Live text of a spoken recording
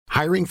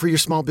Hiring for your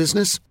small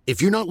business?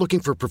 If you're not looking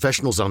for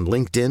professionals on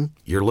LinkedIn,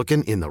 you're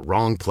looking in the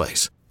wrong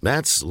place.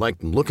 That's like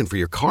looking for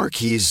your car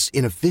keys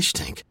in a fish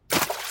tank.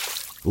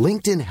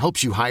 LinkedIn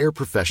helps you hire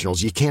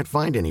professionals you can't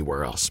find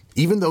anywhere else,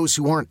 even those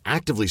who aren't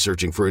actively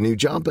searching for a new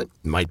job but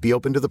might be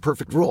open to the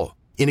perfect role.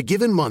 In a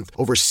given month,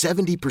 over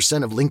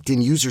 70% of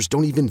LinkedIn users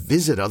don't even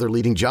visit other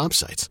leading job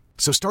sites.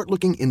 So start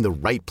looking in the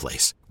right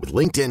place. With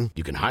LinkedIn,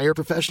 you can hire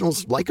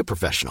professionals like a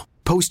professional.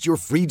 Post your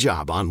free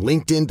job on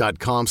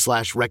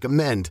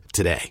linkedin.com/recommend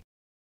today.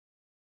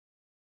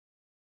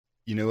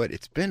 You know what?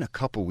 It's been a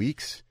couple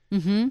weeks,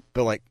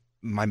 but like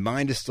my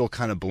mind is still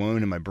kind of blown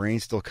and my brain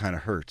still kind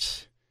of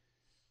hurts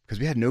because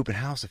we had an open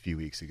house a few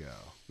weeks ago.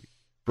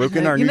 Broke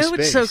in our new space. You know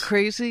what's so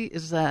crazy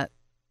is that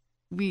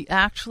we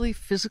actually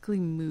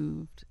physically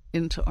moved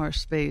into our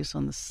space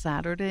on the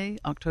Saturday,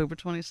 October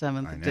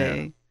 27th, the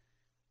day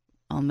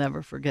I'll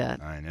never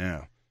forget. I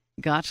know.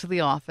 Got to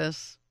the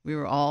office. We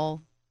were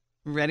all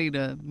ready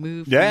to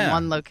move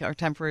from our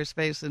temporary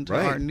space into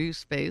our new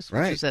space,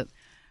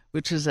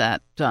 which is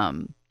at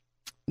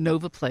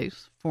Nova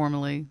Place,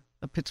 formerly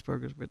the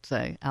Pittsburghers would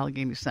say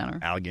Allegheny Center.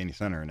 Allegheny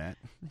Center, Annette.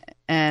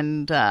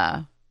 And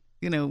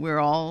we're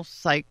all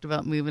psyched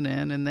about moving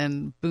in, and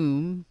then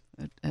boom,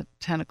 at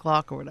 10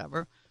 o'clock or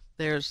whatever,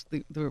 there's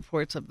the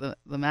reports of the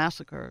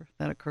massacre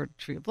that occurred at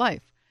Tree of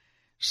Life.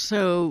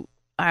 So,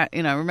 I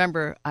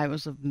remember I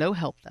was of no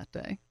help that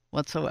day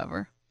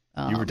whatsoever.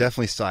 You were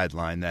definitely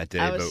sidelined that day,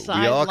 but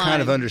sidelined, we all kind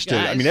of understood.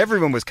 guys. I mean,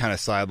 everyone was kind of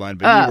sidelined,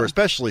 but you were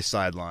especially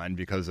sidelined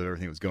because of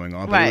everything that was going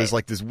on. But it was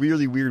like this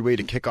really weird way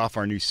to kick off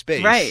our new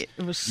space. Right.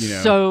 It was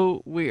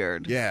so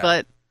weird.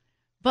 Yeah.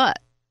 But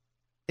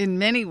in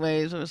many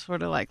ways, it was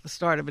sort of like the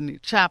start of a new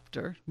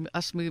chapter.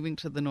 Us moving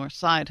to the north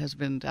side has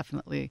been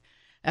definitely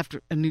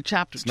after a new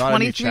chapter. It's not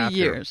 23 a new chapter,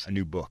 years. A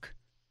new book.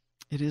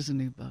 It is a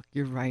new book.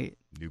 You're right.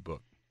 New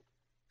book.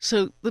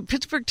 So the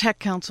Pittsburgh Tech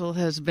Council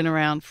has been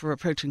around for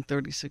approaching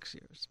 36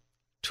 years.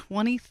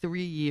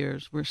 23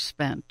 years were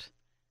spent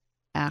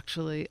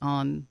actually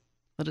on,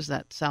 what is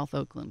that, South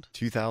Oakland?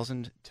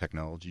 2000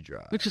 Technology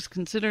Drive. Which is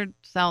considered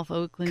South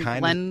Oakland,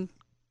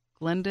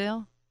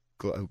 Glendale?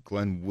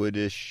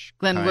 Glenwoodish.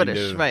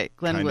 Glenwoodish, right.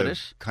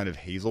 Glenwoodish. Kind of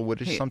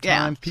Hazelwoodish sometimes.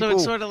 Yeah, People so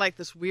it's sort of like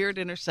this weird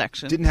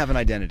intersection. Didn't have an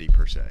identity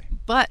per se.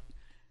 But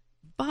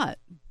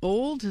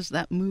bold as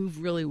that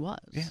move really was.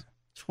 Yeah.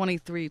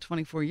 23,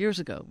 24 years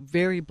ago.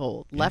 Very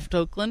bold. Yeah. Left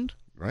Oakland.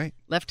 Right.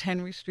 Left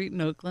Henry Street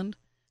in Oakland.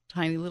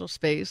 Tiny little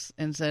space,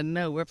 and said,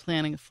 no, we're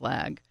planting a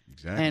flag.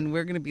 Exactly. And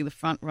we're going to be the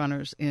front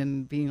runners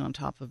in being on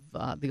top of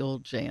the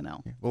old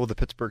J&L. Yeah. Well, the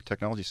Pittsburgh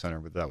Technology Center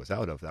that was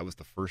out of, that was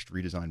the first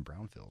redesigned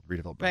redeveloped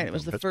brownfield. Right, it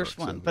was the first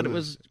one, so but it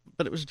was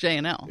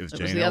J&L. It was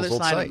the other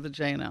side site. of the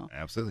J&L.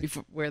 Absolutely.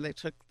 Where they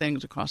took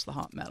things across the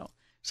hot metal.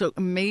 So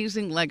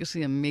amazing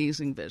legacy,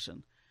 amazing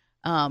vision.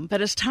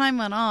 But as time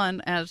went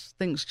on, as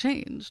things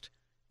changed,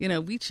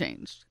 we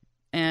changed.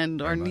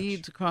 And our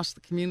needs across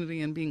the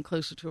community and being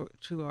closer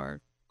to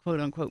our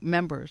quote-unquote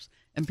members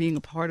and being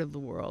a part of the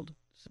world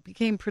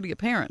became pretty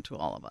apparent to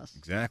all of us.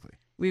 Exactly.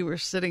 We were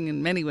sitting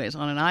in many ways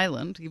on an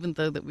island, even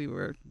though that we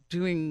were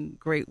doing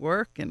great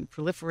work and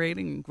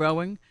proliferating and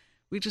growing.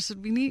 We just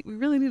said, we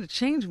really need a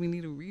change. We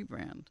need a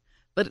rebrand.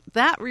 But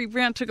that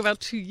rebrand took about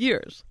 2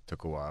 years.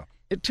 Took a while.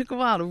 It took a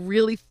while to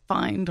really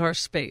find our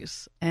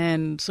space.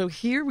 And so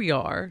here we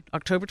are,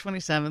 October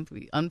 27th.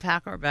 We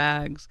unpack our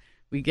bags.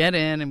 We get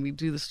in and we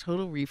do this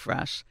total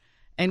refresh.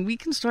 And we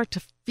can start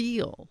to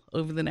feel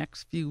over the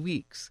next few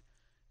weeks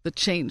the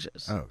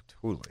changes. Oh,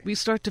 totally. We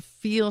start to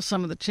feel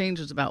some of the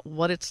changes about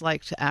what it's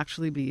like to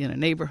actually be in a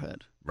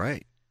neighborhood.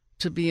 Right.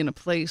 To be in a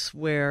place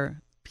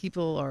where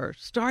people are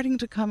starting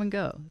to come and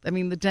go. I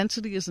mean, the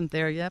density isn't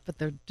there yet, but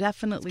they're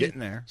definitely getting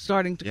there.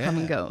 Starting to come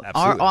and go.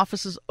 Absolutely. Our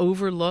offices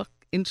overlook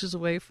inches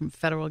away from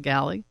Federal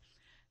Galley.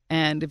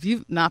 And if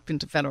you've not been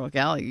to Federal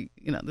Galley,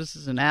 this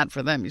is an ad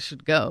for them. You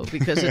should go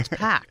because it's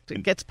packed.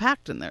 It gets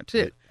packed in there too.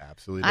 It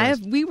absolutely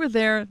does. We were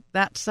there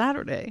that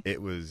Saturday.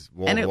 It was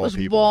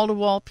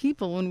wall-to-wall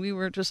people when we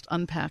were just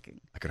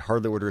unpacking. I could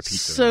hardly order a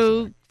pizza.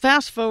 So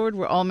fast forward,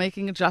 we're all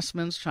making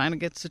adjustments, trying to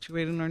get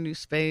situated in our new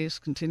space,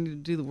 continue to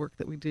do the work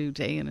that we do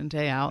day in and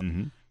day out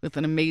with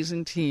an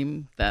amazing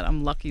team that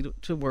I'm lucky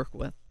to work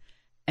with.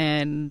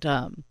 And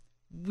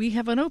we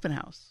have an open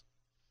house.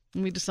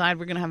 And we decide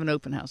we're going to have an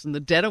open house. In the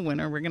dead of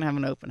winter, we're going to have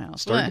an open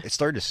house. It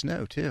started to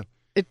snow, too.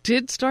 It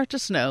did start to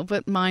snow,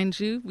 but mind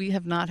you, we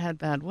have not had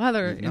bad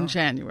weather in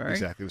January.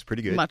 Exactly. It was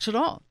pretty good. Much at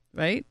all,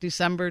 right?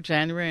 December,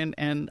 January,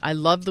 and I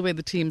love the way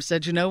the team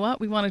said, you know what?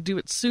 We want to do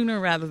it sooner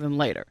rather than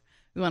later.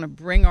 We want to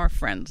bring our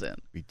friends in.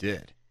 We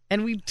did.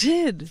 And we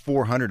did.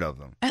 400 of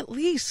them. At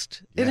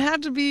least. Yeah. It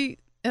had to be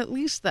at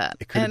least that.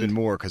 It could have been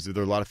more because there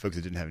were a lot of folks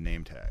that didn't have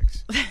name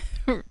tags.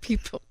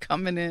 People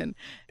coming in.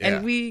 Yeah.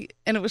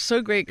 And it was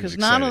so great because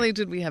not only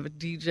did we have a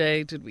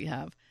DJ, did we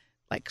have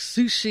like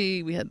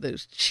sushi, we had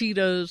those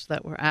Cheetos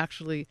that were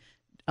actually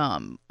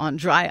on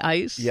dry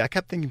ice. Yeah, I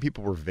kept thinking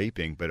people were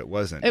vaping, but it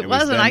wasn't. It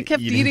wasn't. I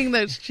kept eating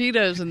those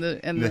Cheetos and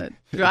the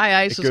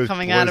dry ice was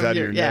coming out of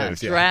your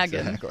nose.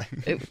 dragon. Yeah,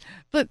 exactly.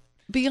 But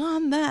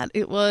beyond that,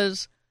 it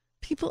was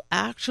people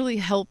actually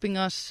helping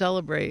us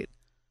celebrate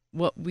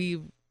what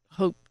we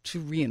hope to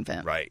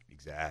reinvent. Right,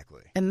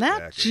 exactly. And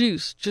that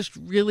juice just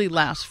really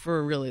lasts for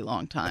a really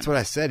long time. That's what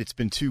I said. It's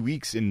been 2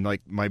 weeks, and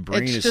like my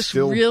brain it's is just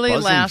still really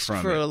buzzing lasts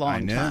from for it. a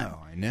long time.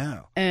 I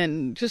know.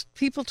 And just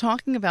people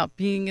talking about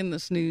being in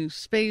this new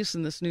space,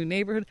 in this new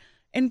neighborhood.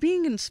 And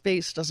being in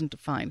space doesn't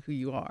define who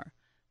you are,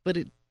 but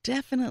it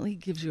definitely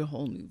gives you a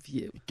whole new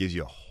view. It gives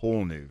you a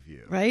whole new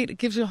view. Right? It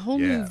gives you a whole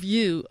new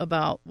view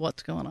about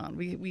what's going on.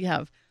 We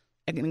have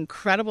an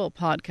incredible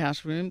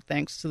podcast room,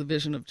 thanks to the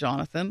vision of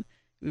Jonathan.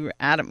 We were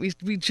adamant.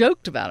 We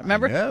joked about it.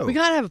 Remember? We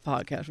got to have a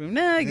podcast room.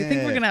 No, you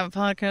think we're going to have a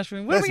podcast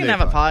room? What are we going to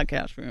have a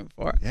podcast room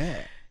for?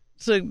 Yeah.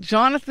 So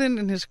Jonathan,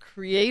 in his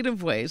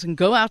creative ways, and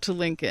go out to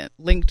LinkedIn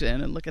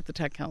and look at the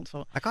Tech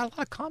Council. I got a lot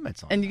of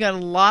comments on and that. You got a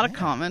lot of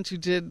comments. You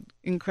did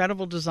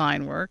incredible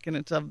design work, and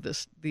it's of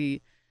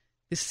the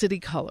city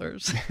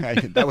colors.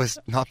 That was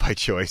not by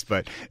choice,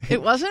 but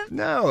it wasn't.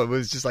 No, it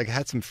was just like it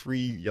had some free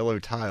yellow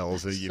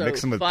tiles. You so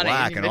mix them with funny.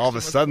 black, and all of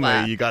a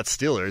sudden you got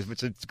Steelers,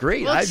 which is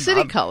great. Well, it's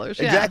city colors.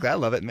 Yeah. Exactly, I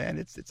love it, man.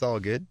 It's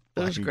all good.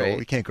 That was and great. Gold.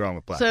 You can't go wrong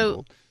with black and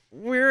gold.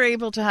 We're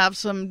able to have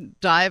some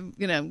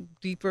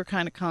deeper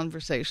kind of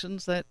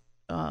conversations that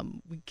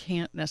we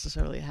can't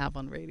necessarily have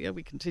on radio.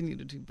 We continue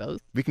to do both.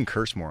 We can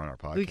curse more on our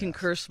podcast. We can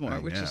curse more, I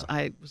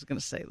was going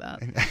to say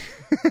that.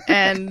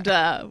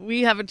 And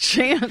we have a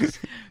chance.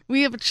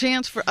 We have a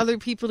chance for other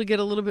people to get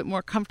a little bit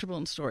more comfortable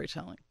in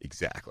storytelling.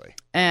 Exactly.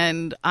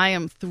 And I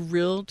am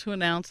thrilled to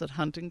announce that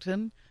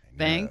Huntington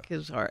Bank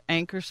is our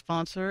anchor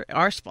sponsor,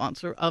 our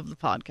sponsor of the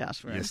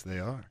podcast room. Yes, they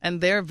are.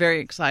 And they're very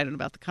excited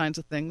about the kinds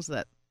of things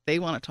that they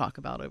want to talk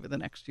about over the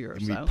next year or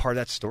so. And we part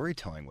of that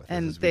storytelling with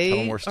and us. They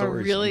tell more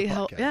stories are really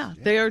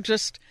they are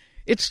just.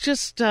 It's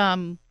just.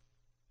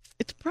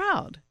 It's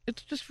proud.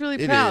 It's just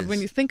really proud when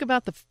you think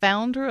about the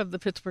founder of the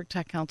Pittsburgh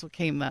Tech Council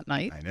came that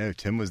night. I know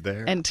Tim was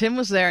there,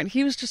 and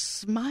he was just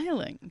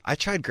smiling. I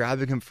tried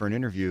grabbing him for an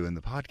interview in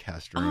the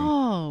podcast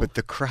room, but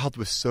the crowd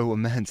was so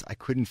immense I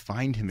couldn't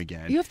find him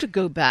again. You have to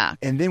go back.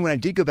 And then when I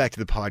did go back to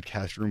the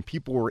podcast room,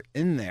 people were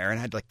in there, and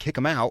I had to kick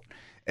them out.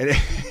 And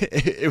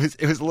it was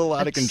a little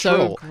out of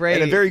control. So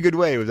great. In a very good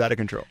way, it was out of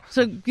control.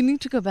 So you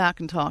need to go back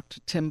and talk to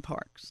Tim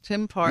Parks. We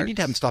need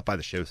to have him stop by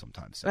the show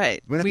sometime. So.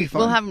 Right. Wouldn't that be fun?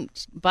 We'll have him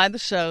by the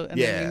show,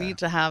 and then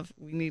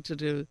we need to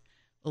do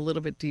a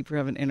little bit deeper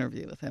of an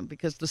interview with him,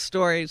 because the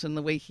stories and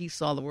the way he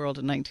saw the world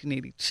in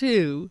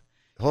 1982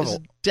 is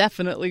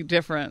definitely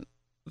different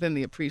than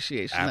the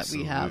appreciation that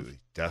we have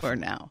for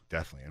now.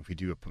 Definitely. And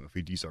if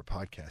we use our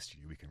podcast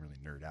studio, we can really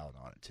nerd out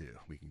on it too.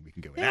 We can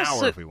go an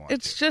hour if we want.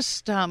 It's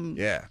just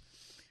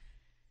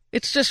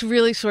It's just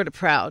really sort of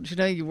proud.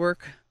 You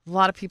work. A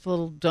lot of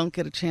people don't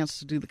get a chance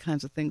to do the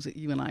kinds of things that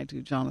you and I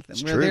do, Jonathan.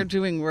 It's where true. They're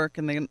doing work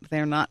and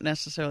they're not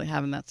necessarily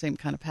having that same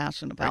kind of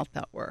passion about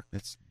that work.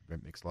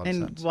 That makes a lot of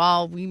sense. And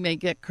while we may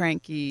get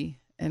cranky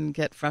and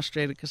get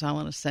frustrated because I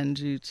want to send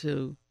you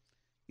to,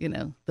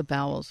 the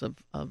bowels of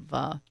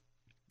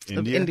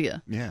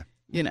India. Yeah.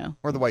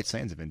 Or the White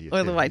Sands of India.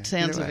 Or the White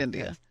Sands of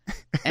India.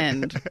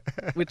 And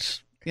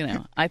which,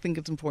 I think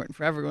it's important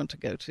for everyone to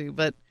go to.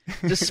 But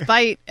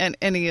despite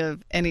any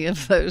of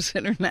those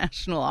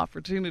international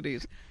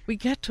opportunities, we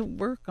get to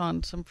work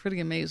on some pretty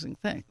amazing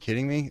things. Are you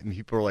kidding me? And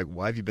people are like,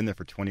 why have you been there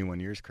for 21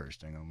 years,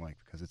 Kirsten? I'm like,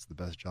 because it's the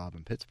best job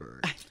in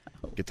Pittsburgh. I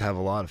know. Get to have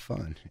a lot of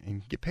fun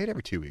and get paid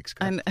every 2 weeks.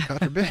 God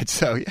forbid.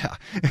 So, yeah,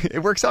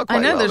 it works out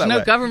quite well. I know. There's no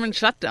way. government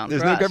shutdown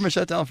There's for no us. government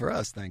shutdown for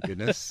us, thank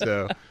goodness.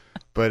 So,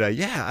 but I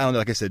don't know.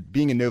 Like I said,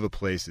 being in Nova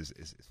Place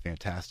is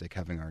fantastic.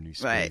 Having our new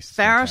space. Right.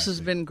 Farris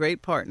has been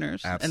great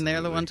partners. Absolutely. And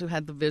they're the ones who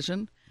had the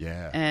vision.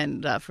 Yeah.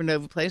 And for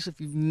Nova Place, if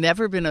you've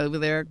never been over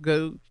there,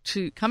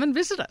 come and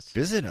visit us.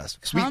 Visit us.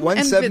 Suite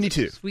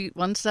 172. Suite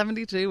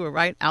 172. We're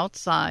right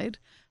outside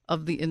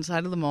of the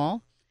inside of the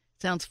mall.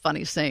 Sounds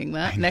funny saying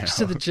that. Next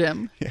to the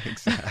gym. Yeah,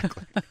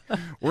 exactly.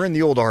 We're in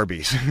the old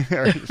Arby's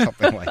or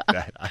something like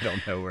that. I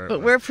don't know where.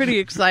 But we're pretty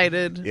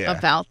excited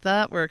about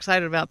that. We're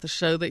excited about the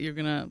show that you're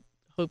going to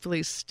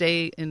hopefully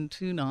stay in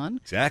tune on.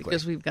 Exactly.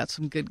 Because we've got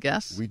some good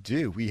guests. We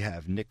do. We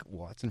have Nick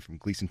Watson from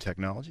Gleason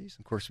Technologies.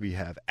 Of course, we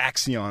have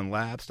Axion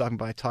Labs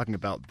talking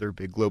about their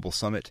big global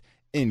summit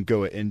in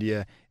Goa,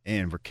 India.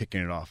 And we're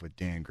kicking it off with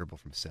Dan Gribble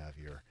from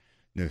Savior.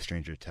 No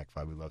stranger to Tech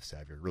Vibe. We love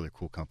Savior. Really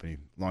cool company.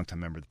 Longtime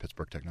member of the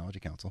Pittsburgh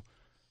Technology Council.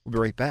 We'll be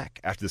right back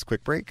after this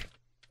quick break.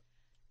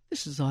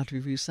 This is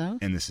Audrey Russo.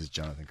 And this is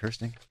Jonathan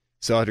Kirsting.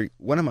 So, Audrey,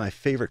 one of my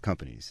favorite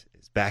companies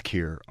is back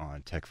here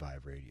on Tech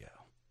Vibe Radio.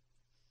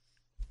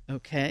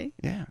 Okay.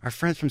 Yeah, our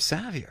friends from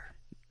Savior.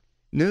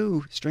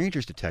 No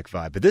strangers to Tech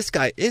Vibe, but this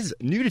guy is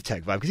new to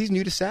Tech Vibe because he's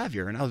new to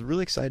Savior, and I was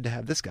really excited to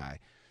have this guy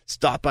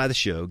stop by the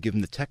show, give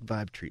him the Tech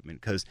Vibe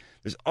treatment, because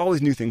there's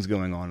always new things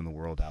going on in the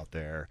world out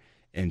there,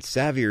 and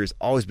Savior has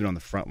always been on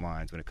the front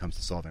lines when it comes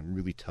to solving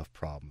really tough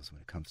problems,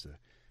 when it comes to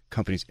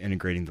companies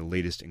integrating the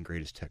latest and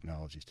greatest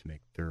technologies to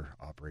make their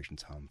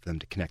operations hum, for them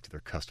to connect to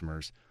their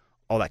customers,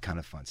 all that kind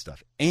of fun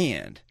stuff.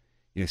 And,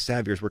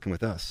 Savior is working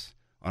with us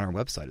on our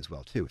website as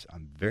well, too, which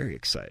I'm very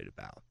excited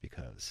about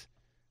because,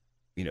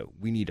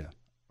 we need a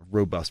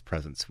robust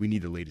presence. We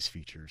need the latest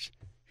features.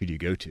 Who do you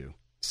go to?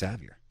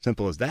 Savvier.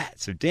 Simple as that.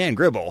 So Dan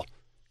Gribble,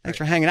 thanks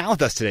for hanging out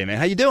with us today, man.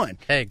 How you doing?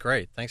 Hey,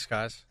 great. Thanks,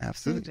 guys.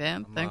 Absolutely. Hey,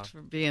 Dan, thanks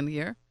for being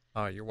here.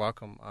 You're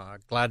welcome.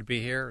 Glad to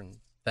be here, and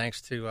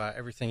thanks to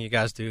everything you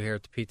guys do here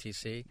at the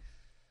PTC.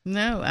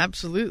 No,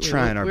 absolutely.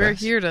 Trying our We're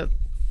best. here to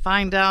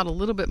find out a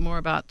little bit more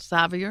about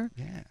Savvier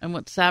and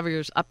what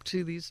Savvier's up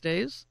to these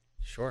days.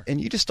 Sure. And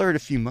you just started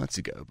a few months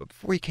ago, but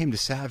before you came to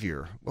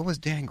Savvier, what was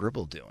Dan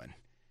Gribble doing?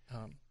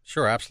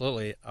 Sure,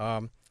 absolutely.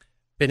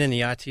 Been in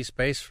the IT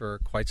space for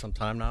quite some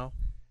time now,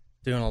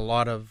 doing a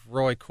lot of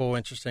really cool,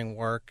 interesting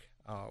work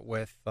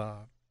with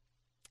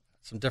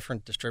some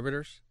different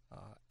distributors,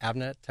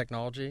 Avnet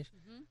Technology,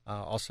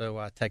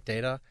 also Tech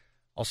Data.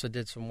 Also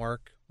did some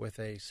work with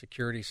a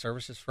security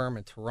services firm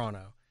in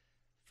Toronto,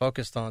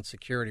 focused on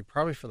security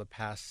probably for the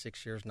past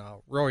 6 years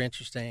now. Really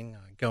interesting,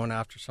 going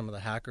after some of the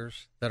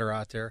hackers that are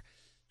out there,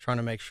 trying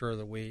to make sure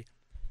that we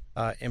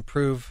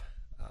improve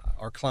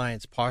our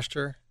clients'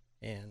 posture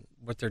and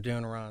what they're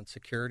doing around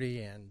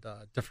security and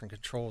different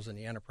controls in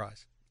the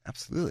enterprise.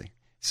 Absolutely.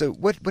 So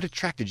what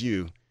attracted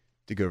you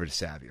to go over to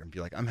Savvier and be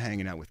like, I'm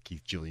hanging out with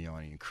Keith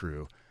Giuliani and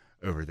crew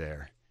over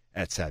there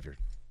at Savvier?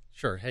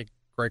 Sure. Hey,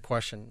 great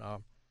question.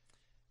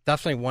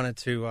 Definitely wanted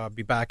to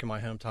be back in my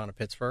hometown of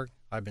Pittsburgh.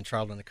 I've been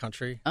traveling the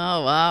country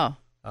Oh,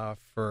 wow.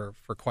 for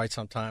quite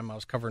some time. I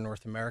was covering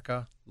North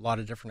America, a lot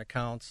of different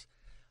accounts,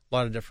 a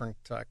lot of different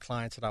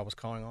clients that I was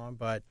calling on.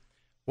 But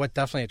what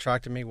definitely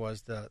attracted me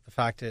was the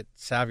fact that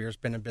Savvier's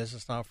been in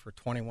business now for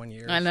 21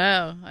 years. I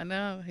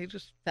know. He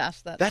just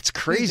passed that. That's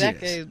craziness.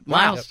 2-decade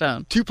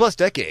milestone. 2+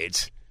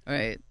 decades.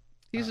 Right.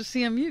 He's a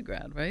CMU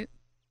grad, right?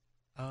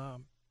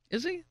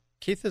 Is he?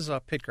 Keith is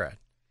a Pitt grad.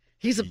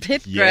 He's a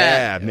Pitt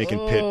Yeah, grad. making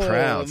Pitt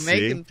proud, see?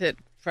 Making Pitt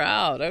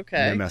proud.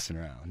 Okay. No messing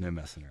around.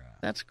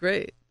 That's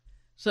great.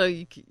 So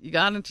you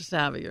got into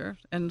Savvier,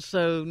 and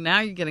so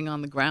now you're getting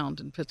on the ground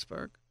in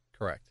Pittsburgh.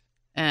 Correct.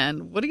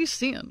 And what are you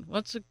seeing?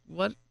 What's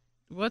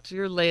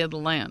your lay of the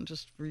land,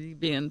 just for you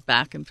being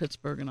back in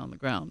Pittsburgh and on the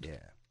ground?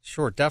 Yeah.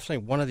 Sure.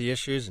 Definitely one of the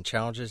issues and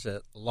challenges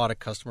that a lot of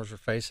customers are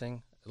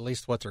facing, at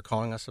least what they're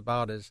calling us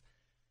about, is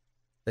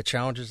the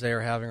challenges they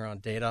are having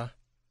around data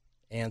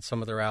and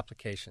some of their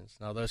applications.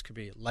 Now, those could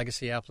be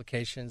legacy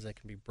applications. They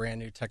can be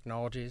brand new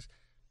technologies.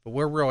 But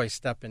we're really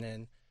stepping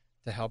in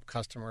to help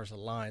customers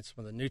align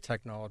some of the new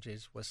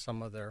technologies with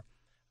some of their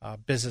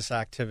business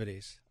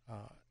activities.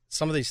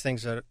 Some of these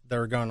things that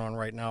are going on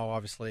right now,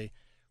 obviously,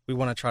 we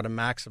want to try to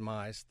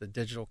maximize the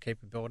digital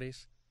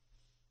capabilities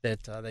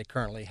that they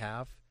currently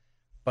have.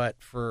 But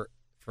for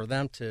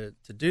them to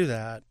do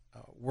that,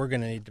 we're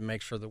going to need to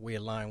make sure that we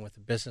align with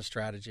the business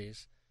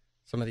strategies,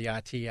 some of the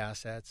IT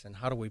assets, and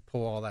how do we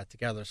pull all that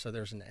together so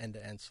there's an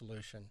end-to-end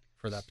solution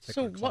for that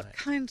particular client. So what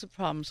kinds of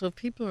problems? So if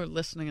people are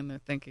listening and they're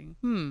thinking,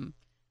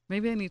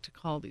 maybe I need to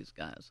call these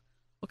guys,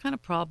 what kind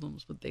of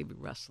problems would they be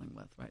wrestling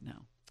with right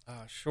now?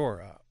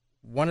 Sure.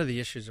 One of the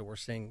issues that we're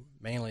seeing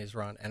mainly is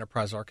around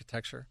enterprise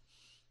architecture.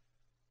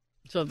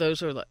 So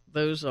those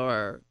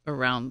are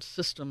around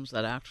systems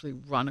that actually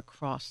run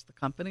across the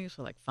company,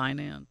 so like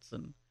finance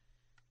and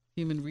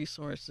human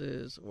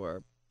resources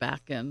or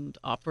back-end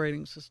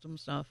operating system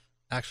stuff?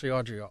 Actually,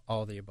 Audrey,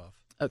 all of the above.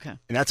 Okay.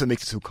 And that's what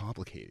makes it so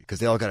complicated, because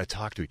they all got to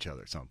talk to each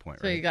other at some point,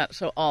 So right?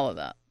 so all of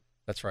that.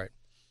 That's right.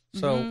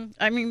 So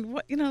I mean,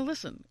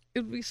 listen,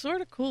 it would be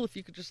sort of cool if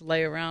you could just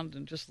lay around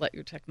and just let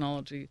your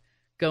technology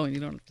go and you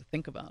don't have to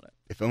think about it.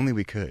 If only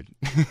we could.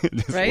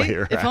 Just Right? lay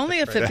around. If only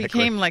if it Exactly.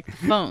 became like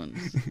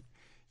phones.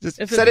 Just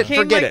If set it and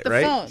became forget like it, the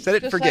right? phones, Set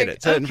it and just forget like,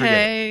 it. Set it and forget it.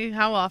 Okay,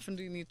 how often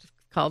do you need to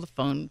call the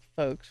phone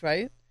folks,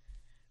 right?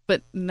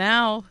 But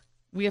now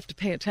we have to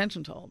pay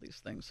attention to all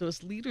these things. So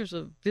as leaders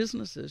of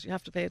businesses, you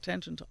have to pay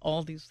attention to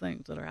all these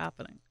things that are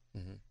happening.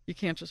 Mm-hmm. You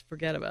can't just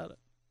forget about it.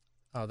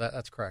 Oh,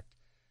 that's correct.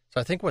 So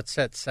I think what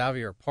sets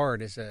Savvier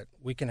apart is that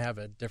we can have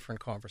a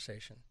different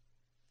conversation.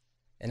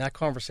 And that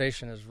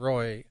conversation is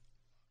really,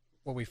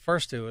 what we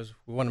first do is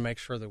we want to make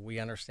sure that we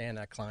understand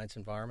that client's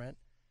environment.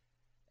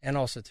 And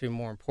also, too,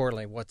 more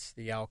importantly, what's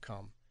the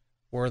outcome?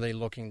 Where are they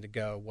looking to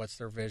go? What's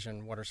their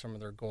vision? What are some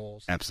of their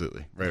goals?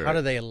 Absolutely. Right. How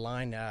do they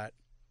align that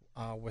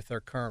with their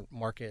current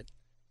market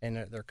and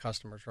their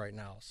customers right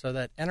now? So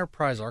that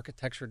enterprise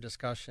architecture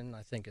discussion,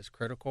 I think, is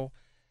critical.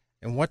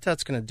 And what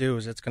that's going to do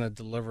is it's going to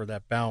deliver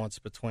that balance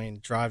between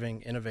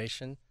driving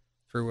innovation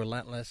through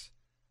relentless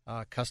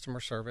customer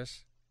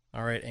service,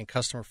 all right, and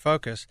customer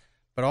focus,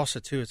 but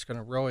also, too, it's going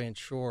to really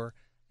ensure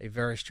a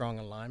very strong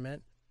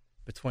alignment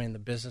between the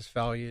business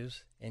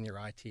values and your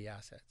IT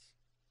assets.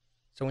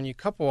 So when you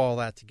couple all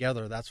that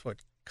together, that's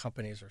what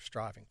companies are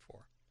striving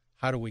for.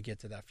 How do we get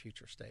to that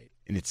future state?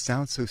 And it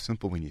sounds so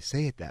simple when you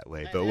say it that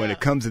way, but I when know.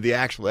 it comes to the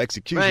actual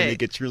execution, Right. it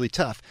gets really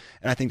tough.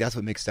 And I think that's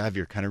what makes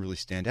Savvier kind of really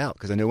stand out,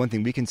 because I know one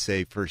thing we can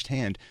say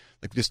firsthand,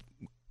 like just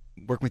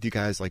working with you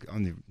guys, like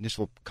on the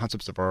initial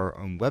concepts of our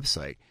own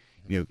website,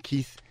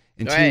 Keith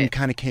And Right. team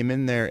kind of came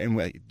in there and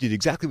did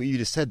exactly what you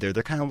just said there.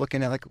 They're kind of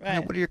looking at like,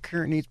 Right. what are your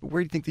current needs, but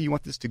where do you think that you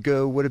want this to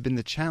go? What have been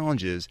the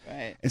challenges?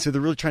 Right. And so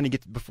they're really trying to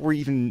get, before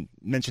even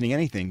mentioning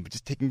anything, but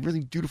just taking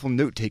really dutiful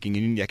note-taking.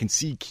 And I can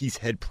see Keith's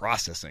head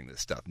processing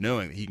this stuff,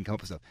 knowing that he can come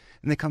up with stuff.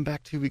 And they come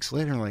back 2 weeks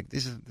later and are like,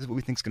 this is what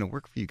we think is going to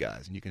work for you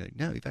guys. And you can like,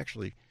 no, you've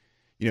actually,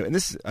 and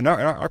this is, and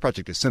our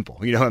project is simple.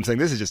 You know what I'm saying?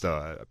 This is just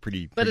a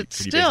pretty But it's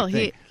pretty still,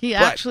 basic thing. he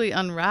But- actually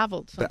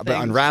unraveled some but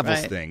things.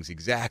 unravels right? things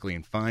exactly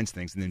and finds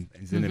things and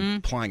then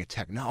applying a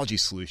technology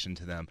solution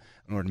to them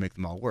in order to make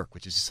them all work,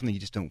 which is just something you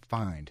just don't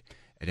find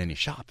at any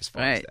shop as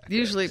far as Right. that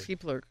Usually goes.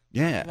 people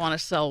Yeah. want to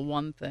sell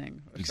one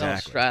thing or sell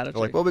Exactly. strategy.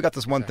 They're like, well, we got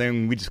this one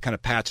thing, we just kind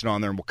of patch it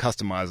on there and we'll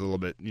customize a little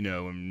bit,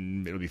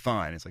 and it'll be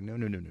fine. It's like, no.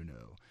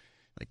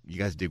 Like, you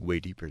guys dig way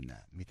deeper than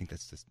that. We think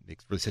that's just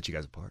really sets you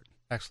guys apart.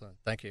 Excellent.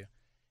 Thank you.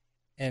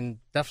 And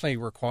definitely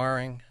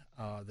requiring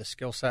the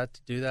skill set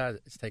to do that,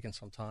 it's taken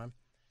some time.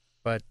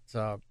 But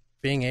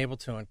being able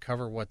to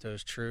uncover what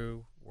those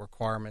true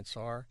requirements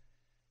are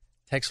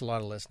takes a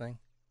lot of listening,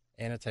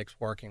 and it takes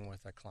working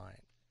with a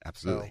client.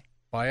 Absolutely. So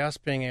by us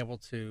being able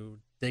to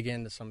dig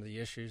into some of the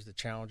issues, the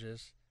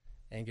challenges,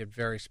 and get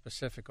very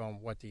specific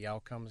on what the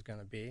outcome is going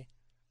to be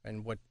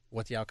and what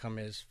the outcome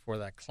is for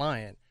that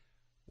client,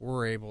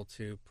 we're able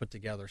to put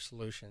together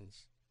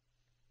solutions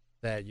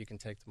that you can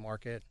take to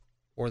market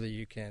or that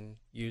you can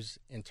use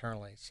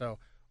internally. So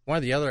one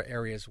of the other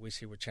areas we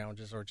see with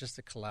challenges are just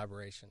the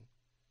collaboration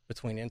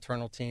between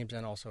internal teams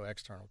and also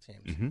external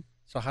teams. Mm-hmm.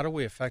 So how do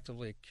we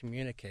effectively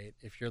communicate,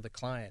 if you're the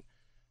client,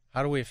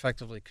 how do we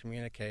effectively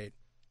communicate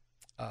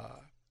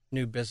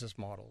new business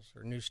models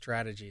or new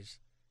strategies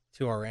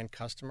to our end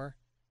customer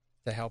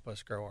to help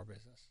us grow our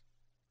business?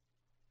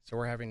 So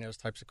we're having those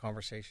types of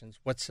conversations.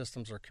 What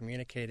systems are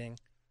communicating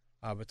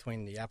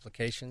between the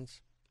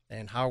applications,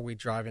 and how are we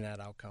driving that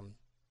outcome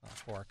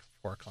for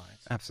our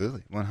clients?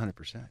 Absolutely. 100%.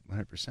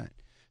 100%. So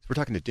we're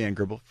talking to Dan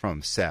Gribble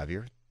from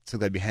Savior. So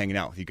glad to be hanging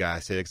out with you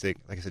guys today.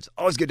 Like I said, it's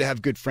always good to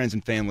have good friends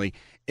and family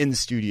in the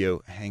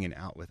studio hanging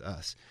out with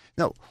us.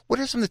 Now, what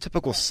are some of the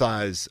typical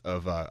size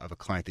of a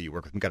client that you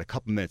work with? We've got a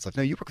couple minutes left.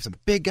 Now, you work with some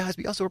big guys,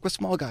 but you also work with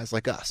small guys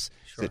like us.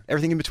 Sure. Is it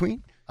everything in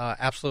between?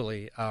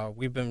 Absolutely.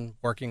 We've been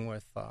working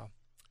with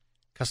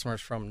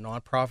customers from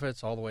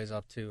nonprofits all the ways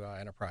up to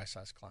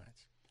enterprise-sized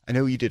clients. I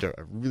know you did a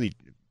really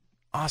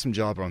awesome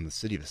job on the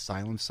City of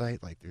Asylum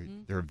site. Like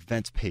their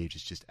events page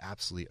is just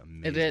absolutely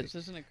amazing. It is,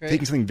 isn't it great?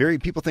 Taking something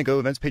people think,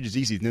 events page is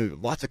easy. No,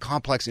 lots of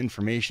complex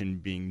information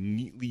being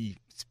neatly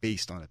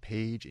spaced on a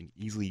page and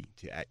easy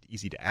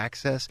to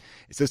access.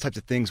 It's those types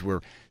of things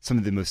where some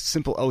of the most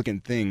simple,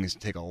 elegant things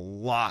take a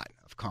lot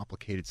of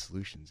complicated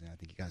solutions. And I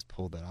think you guys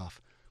pulled that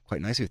off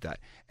quite nicely with that.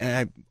 And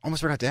I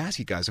almost forgot to ask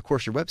you guys, of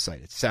course, your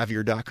website. It's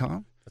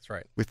Savior.com. That's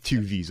right. With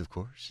 2 V's, of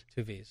course.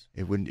 2 V's.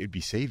 It'd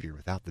be Savior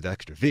without the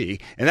extra V.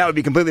 And that would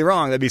be completely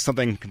wrong. That'd be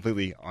something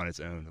completely on its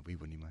own that we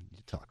wouldn't even need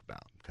to talk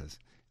about because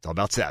it's all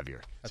about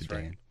Savior. That's so,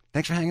 Dan, right.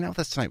 thanks for hanging out with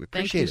us tonight. We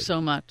appreciate Thank it. you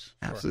so much.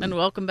 Absolutely. And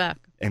welcome back.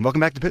 And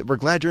welcome back to Pittsburgh. We're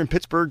glad you're in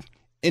Pittsburgh,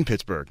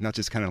 not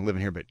just kind of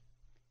living here, but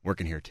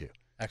working here too.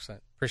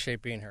 Excellent.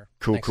 Appreciate being here.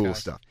 Cool, Thanks, cool guys.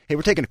 stuff. Hey,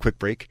 we're taking a quick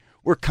break.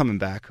 We're coming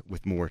back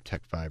with more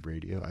Tech Vibe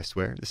Radio, I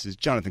swear. This is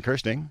Jonathan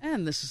Kirsting.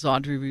 And this is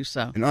Audrey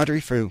Rousseau. And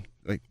Audrey, for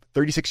like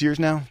 36 years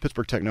now,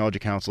 Pittsburgh Technology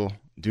Council,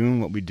 doing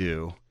what we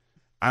do.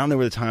 I don't know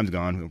where the time's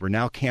gone. We're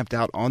now camped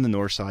out on the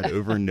north side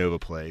over in Nova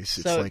Place.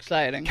 It's So like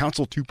exciting.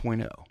 Council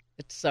 2.0.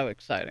 It's so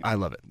exciting. I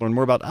love it. Learn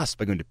more about us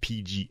by going to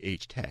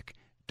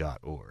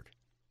pghtech.org.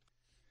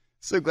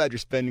 So glad you're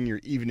spending your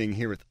evening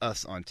here with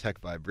us on Tech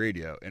Vibe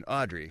Radio. And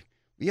Audrey,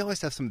 we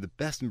always have some of the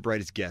best and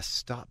brightest guests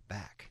stop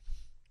back.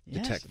 The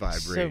Yes, Tech Vibe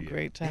it's Radio. so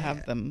great to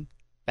have them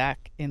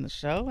back in the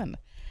show.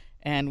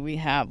 And we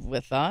have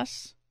with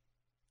us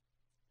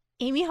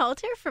Amy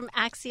Halter from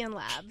Axion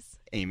Labs.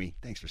 Amy,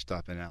 thanks for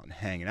stopping out and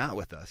hanging out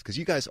with us because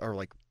you guys are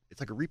it's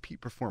like a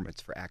repeat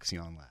performance for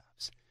Axion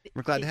Labs.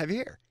 We're glad to have you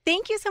here.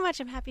 Thank you so much.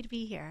 I'm happy to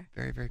be here.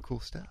 Very, very cool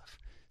stuff.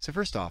 So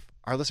first off,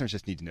 our listeners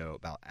just need to know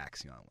about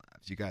Axion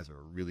Labs. You guys are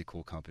a really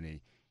cool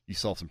company. You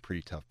solve some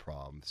pretty tough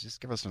problems. Just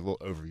give us a little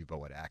overview about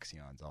what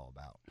Axion's all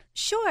about.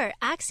 Sure.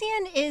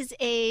 Axion is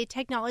a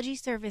technology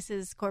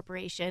services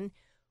corporation.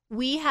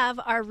 We have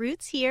our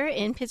roots here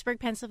in Pittsburgh,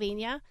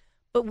 Pennsylvania,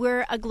 but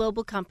we're a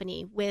global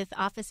company with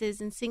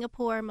offices in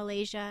Singapore,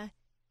 Malaysia,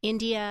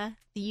 India,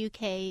 the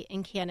UK,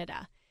 and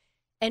Canada.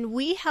 And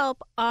we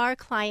help our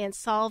clients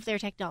solve their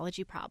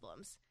technology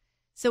problems.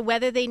 So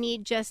whether they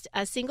need just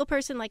a single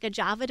person like a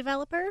Java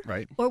developer,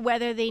 Right. or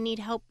whether they need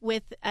help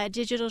with a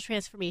digital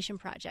transformation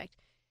project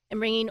and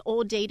bringing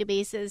old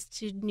databases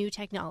to new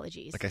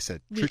technologies. Like I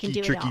said, We can do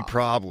it tricky all.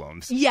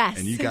 problems. Yes.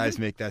 And you guys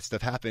make that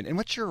stuff happen. And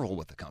what's your role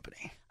with the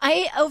company?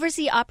 I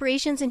oversee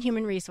operations and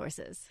human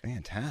resources.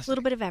 Fantastic. A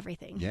little bit of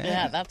everything.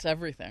 Yeah. that's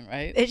everything,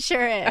 right? It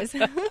sure is.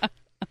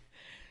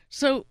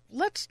 So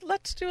let's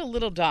do a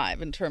little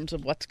dive in terms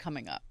of what's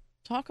coming up.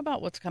 Talk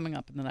about what's coming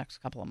up in the next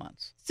couple of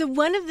months. So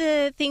one of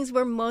the things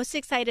we're most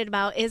excited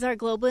about is our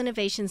Global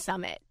Innovation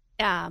Summit.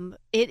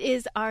 It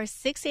is our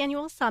 6th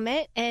annual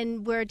summit,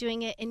 and we're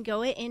doing it in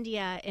Goa,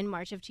 India in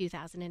March of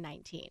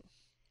 2019.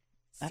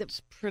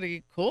 That's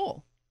pretty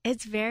cool.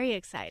 It's very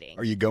exciting.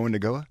 Are you going to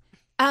Goa?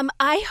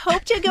 I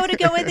hope to go to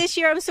Goa this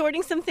year. I'm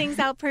sorting some things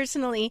out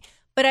personally,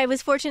 but I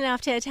was fortunate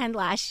enough to attend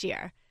last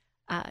year.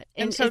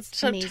 And so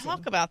it's amazing.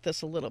 talk about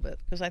this a little bit,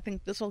 because I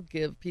think this will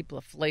give people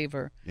a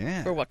flavor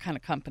for what kind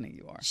of company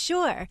you are.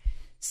 Sure.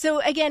 So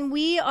again,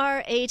 we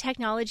are a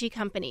technology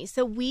company.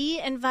 So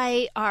we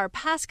invite our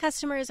past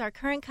customers, our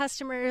current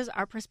customers,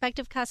 our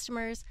prospective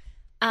customers,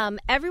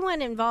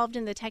 everyone involved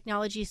in the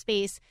technology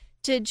space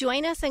to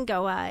join us in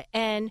Goa.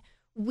 And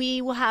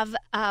we will have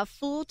a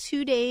full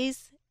 2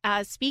 days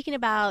speaking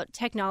about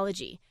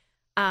technology,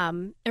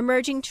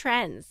 emerging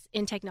trends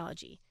in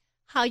technology,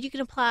 how you can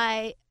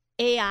apply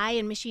AI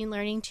and machine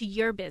learning to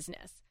your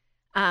business,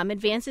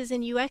 advances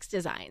in UX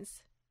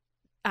designs,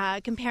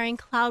 comparing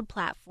cloud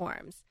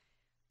platforms,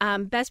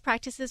 best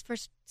practices for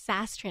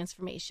SaaS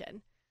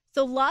transformation.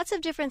 So lots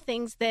of different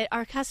things that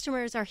our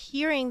customers are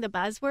hearing the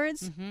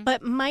buzzwords,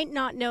 but might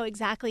not know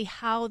exactly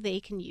how they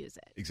can use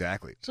it.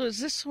 Exactly. So is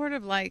this sort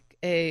of like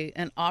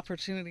an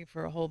opportunity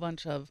for a whole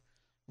bunch of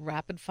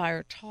rapid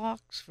fire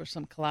talks, for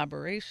some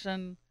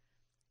collaboration?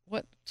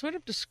 What sort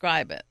of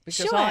describe it?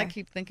 Because all I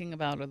keep thinking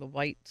about are the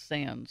white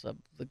sands of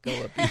the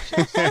Goa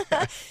beaches.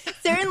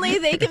 Certainly,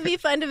 they can be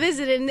fun to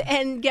visit,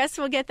 and guests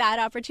will get that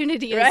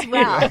opportunity as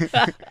well.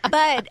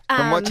 But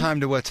from what time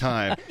to what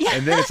time?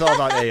 And then it's all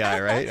about AI,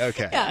 right?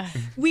 Okay. Yeah.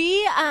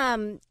 We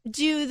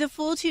do the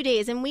full 2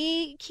 days, and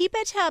we keep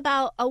it to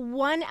about a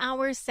 1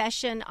 hour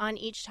session on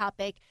each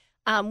topic.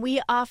 We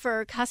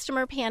offer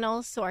customer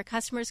panels, so our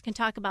customers can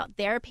talk about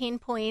their pain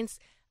points,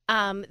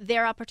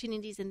 their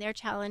opportunities, and their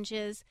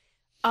challenges.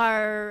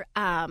 Our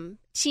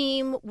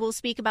team will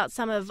speak about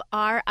some of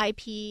our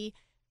IP.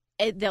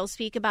 They'll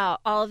speak about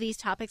all of these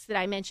topics that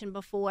I mentioned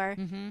before.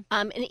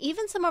 And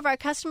even some of our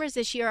customers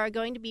this year are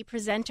going to be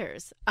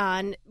presenters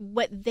on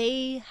what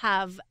they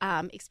have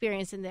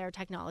experienced in their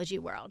technology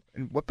world.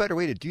 And what better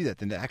way to do that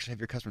than to actually have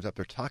your customers up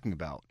there talking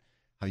about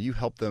how you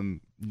help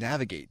them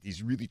navigate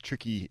these really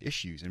tricky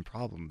issues and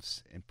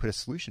problems and put a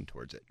solution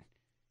towards it.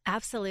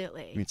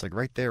 Absolutely. I mean, it's like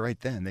right there, right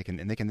then. They can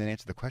then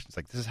answer the questions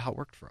like, this is how it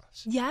worked for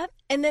us. Yeah.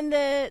 And then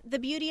the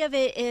beauty of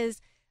it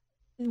is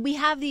we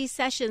have these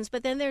sessions,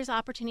 but then there's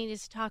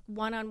opportunities to talk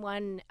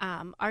one-on-one.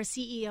 Our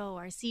CEO,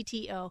 our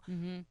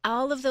CTO,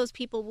 all of those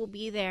people will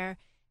be there,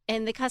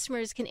 and the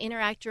customers can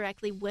interact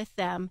directly with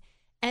them.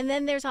 And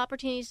then there's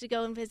opportunities to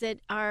go and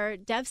visit our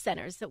dev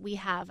centers that we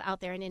have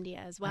out there in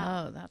India as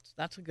well. Oh,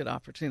 that's a good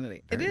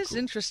opportunity. Very it is cool.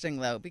 Interesting,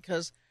 though,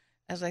 because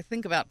as I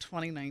think about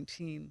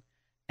 2019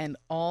 and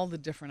all the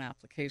different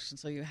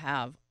applications, so you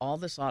have all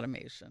this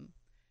automation,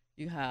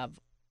 you have,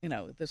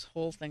 this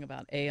whole thing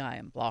about AI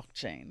and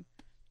blockchain,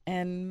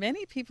 and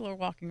many people are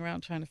walking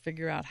around trying to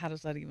figure out, how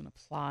does that even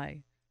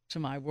apply to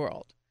my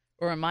world?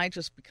 Or am I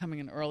just becoming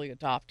an early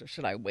adopter?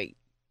 Should I wait?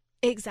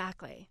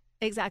 Exactly.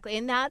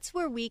 And that's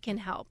where we can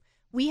help.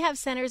 We have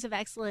centers of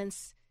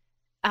excellence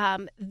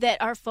that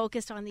are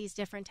focused on these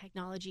different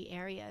technology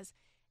areas,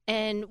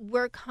 and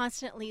we're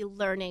constantly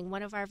learning.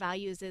 One of our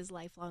values is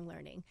lifelong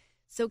learning.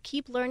 So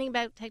keep learning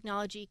about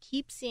technology,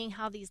 keep seeing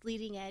how these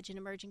leading edge and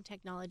emerging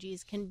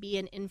technologies can be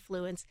an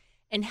influence,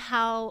 and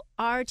how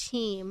our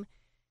team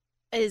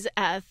is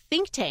a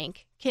think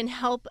tank can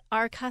help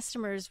our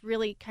customers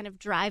really kind of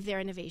drive their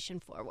innovation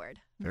forward.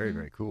 Very,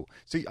 very cool.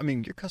 So, I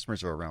mean, your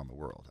customers are around the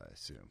world, I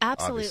assume.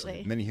 Absolutely.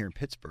 Obviously, many here in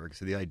Pittsburgh.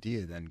 So the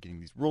idea then,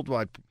 getting these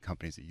worldwide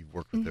companies that you've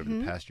worked with over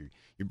the past year,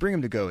 you bring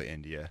them to Goa,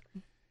 India.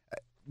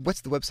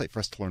 What's the website for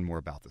us to learn more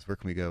about this? Where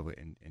can we go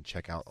and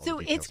check out all So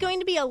the details? it's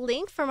going to be a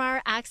link from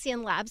our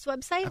Axion Labs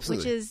website, Absolutely.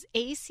 which is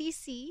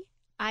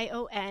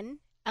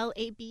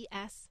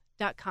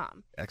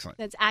ACCIONLABS.com. Excellent.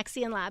 That's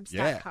AxionLabs.com.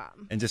 Yeah.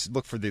 And just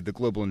look for the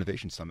Global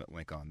Innovation Summit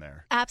link on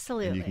there.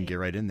 Absolutely. And you can get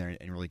right in there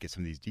and really get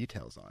some of these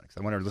details on it. Because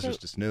I want our listeners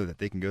to just know that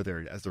they can go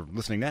there as they're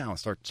listening now and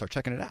start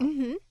checking it out.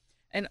 Mm-hmm.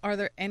 And are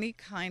there any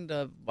kind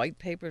of white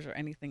papers or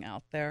anything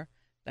out there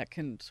that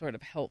can sort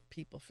of help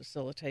people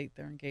facilitate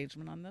their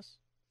engagement on this?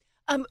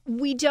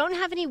 We don't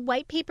have any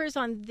white papers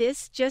on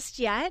this just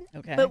yet,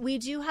 Okay. but we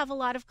do have a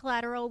lot of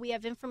collateral. We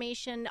have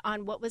information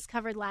on what was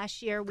covered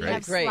last year. We Great.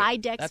 have Great.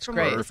 slide decks That's from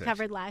great. what was Perfect.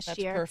 covered last That's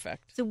year.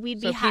 perfect. So we'd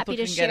be So happy people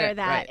to can get share it,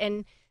 that, right.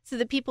 and so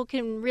that people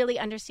can really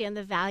understand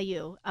the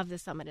value of the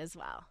summit as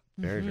well.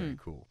 Very, very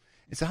cool.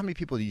 And so how many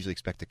people do you usually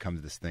expect to come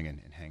to this thing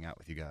and hang out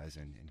with you guys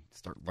and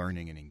start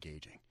learning and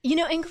engaging?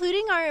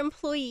 Including our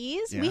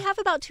employees, we Yeah. have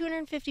about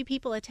 250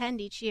 people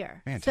attend each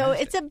year. Fantastic. So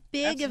it's a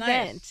big That's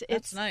event. Nice.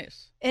 It's That's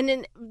nice. and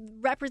a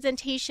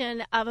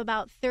representation of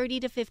about 30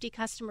 to 50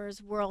 customers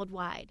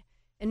worldwide,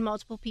 and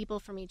multiple people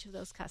from each of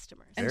those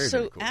customers. And Very, so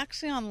very cool.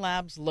 Axion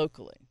Labs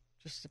locally,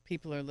 just so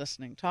people are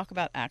listening, talk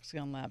about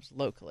Axion Labs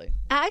locally.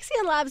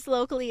 Axion Labs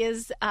locally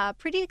is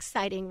pretty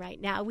exciting right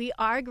now. We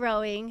are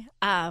growing.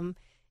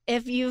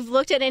 If you've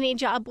looked at any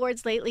job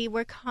boards lately,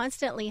 we're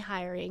constantly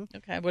hiring.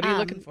 Okay, what are you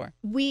looking for?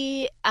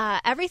 We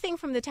everything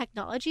from the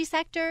technology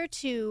sector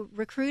to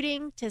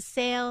recruiting to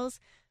sales,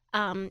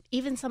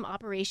 even some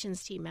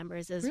operations team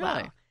members as Really?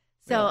 well.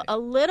 So Really? a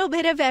little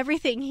bit of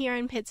everything here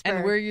in Pittsburgh.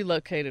 And where are you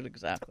located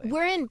exactly?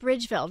 We're in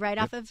Bridgeville, right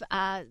off of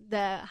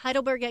the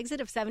Heidelberg exit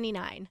of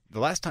 79. The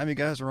last time you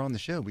guys were on the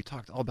show, we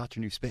talked all about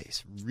your new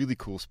space. Really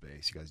cool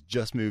space. You guys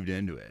just moved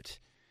into it.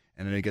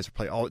 And then you guys are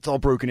probably it's all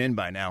broken in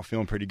by now,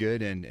 feeling pretty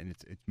good, and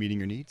it's meeting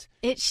your needs.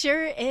 It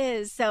sure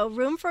is. So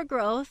room for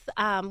growth.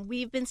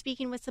 We've been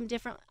speaking with some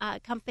different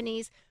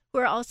companies who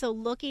are also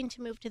looking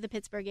to move to the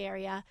Pittsburgh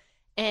area.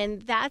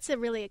 And that's a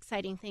really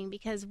exciting thing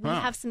because we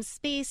have some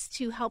space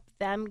to help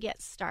them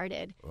get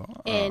started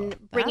in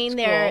bringing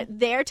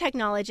their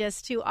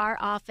technologists to our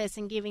office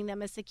and giving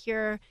them a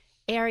secure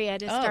area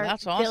to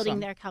start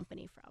building their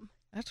company from.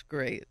 That's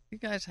great. You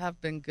guys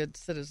have been good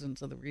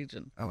citizens of the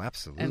region. Oh,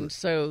 absolutely. And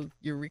so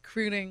you're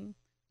recruiting,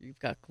 you've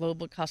got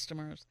global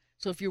customers.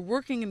 So if you're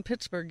working in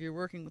Pittsburgh, you're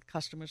working with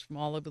customers from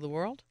all over the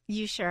world?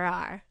 You sure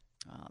are.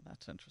 Oh,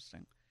 that's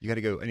interesting. You got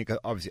to go, and you got,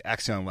 obviously,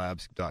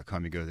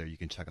 axionlabs.com. You go there, you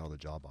can check all the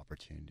job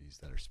opportunities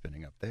that are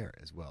spinning up there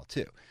as well,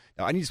 too.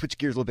 Now, I need to switch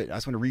gears a little bit. I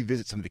just want to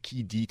revisit some of the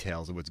key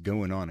details of what's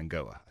going on in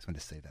Goa. I just want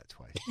to say that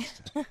twice.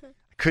 I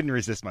couldn't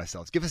resist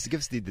myself. Give us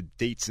the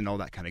dates and all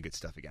that kind of good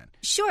stuff again.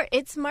 Sure.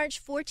 It's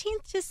March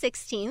 14th to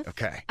 16th,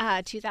 okay.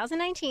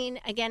 2019,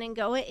 again in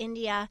Goa,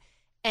 India.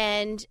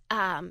 And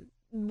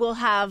we'll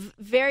have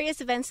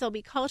various events. There'll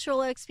be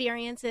cultural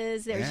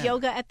experiences. There's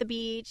yoga at the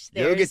beach.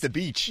 There's yoga at the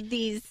beach.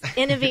 These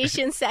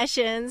innovation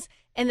sessions,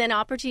 and then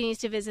opportunities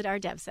to visit our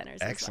dev centers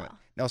Excellent. as well.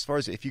 Now, as far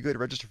as if you go to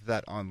register for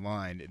that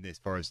online, and as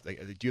far as do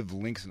you have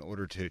links in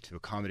order to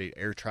accommodate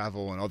air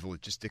travel and all the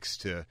logistics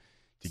to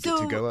get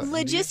to Goa?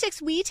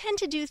 Logistics, we tend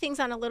to do things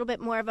on a little bit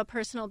more of a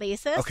personal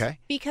basis. Okay.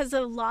 Because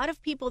a lot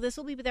of people, this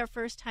will be their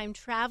first time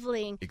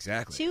traveling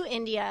to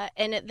India,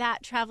 and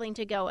that traveling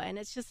to Goa, and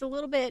it's just a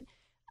little bit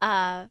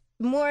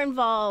more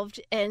involved.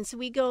 And so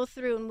we go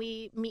through and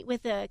we meet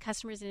with the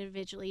customers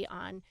individually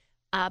on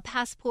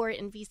passport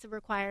and visa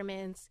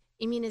requirements,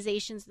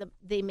 immunizations that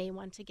they may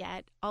want to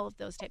get, all of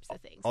those types of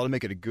things. All to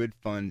make it a good,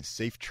 fun,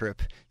 safe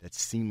trip that's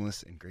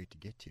seamless and great to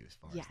get to as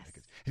far as that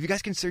goes. Have you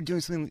guys considered doing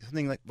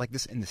something like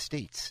this in the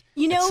States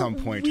at some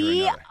point or another?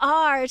 We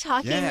are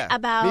talking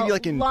about maybe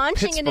like in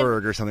launching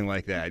Pittsburgh or something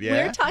like that.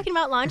 Yeah, we're talking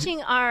about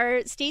launching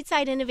our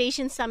stateside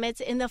innovation summits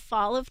in the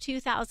fall of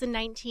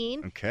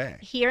 2019. Okay.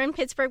 Here in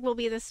Pittsburgh will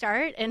be the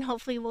start, and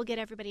hopefully we'll get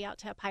everybody out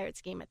to a Pirates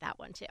game at that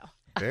one too.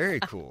 Very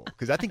cool.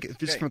 Because I think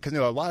because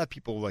a lot of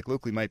people like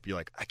locally might be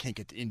like, I can't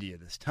get to India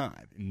this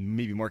time, and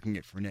maybe marking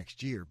it for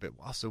next year. But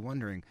also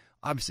wondering,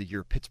 obviously,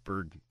 you're a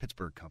Pittsburgh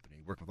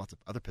company working with lots of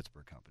other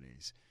Pittsburgh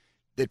companies.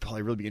 They'd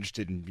probably really be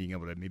interested in being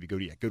able to maybe go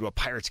to a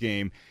Pirates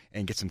game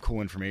and get some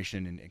cool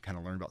information and kind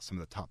of learn about some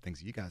of the top things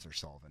that you guys are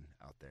solving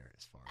out there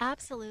as far.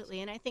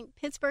 Absolutely, and I think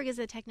Pittsburgh as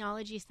a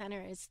technology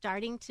center is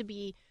starting to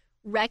be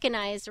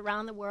recognized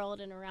around the world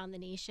and around the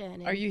nation.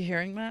 And are you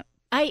hearing that?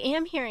 I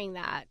am hearing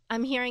that.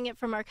 I'm hearing it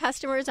from our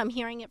customers. I'm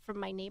hearing it from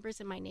my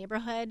neighbors in my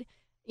neighborhood.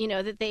 You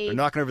know, that they're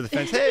knocking over the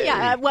fence. Hey,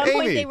 yeah, at one Amy,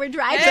 point they were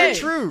driving. Is that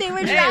true? They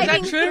were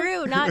driving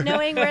through, not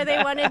knowing where they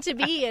wanted to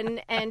be,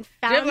 and found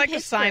Do you have like Pittsburgh.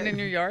 a sign in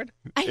your yard?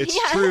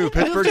 It's true.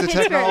 Pittsburgh's a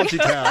technology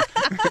town.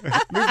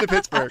 Move to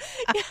Pittsburgh.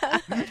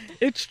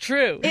 It's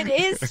true. It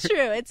is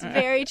true. It's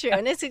very true,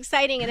 and it's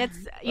exciting, and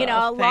it's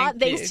a lot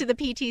thanks to the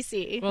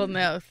PTC. Well,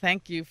 no,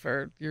 thank you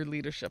for your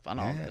leadership on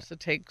all this.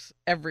 It takes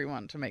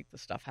everyone to make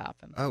this stuff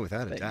happen. Oh,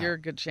 without a doubt. You're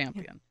a good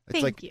champion.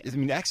 Thank you. I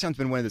mean, Axion's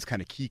been one of those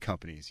kind of key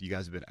companies. You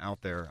guys have been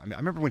out there. I mean, I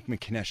remember when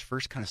Kinesh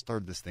first kind of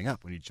started this thing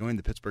up when he joined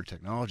the Pittsburgh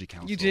Technology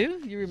Council. You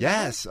do? You remember?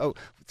 Yes. Oh,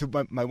 so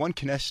my one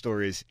Kinesh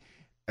story is,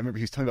 I remember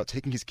he was telling me about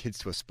taking his kids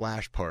to a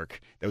splash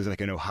park that was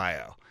like in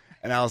Ohio.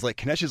 And I was like,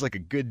 Kinesh is like a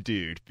good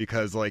dude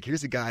because like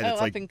here's a guy that's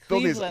like up in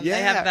building his, Cleveland,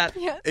 they have that.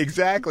 Yeah.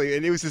 Exactly.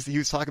 And it was just he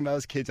was talking about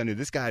his kids. I knew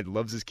this guy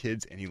loves his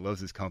kids and he loves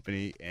his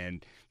company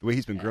and the way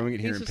he's been growing it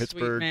here He's in a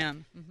Pittsburgh. Sweet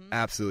man. Mm-hmm.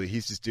 Absolutely.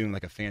 He's just doing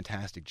like a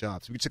fantastic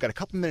job. So we just got a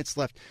couple minutes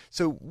left.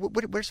 So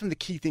what are some of the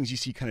key things you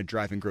see kind of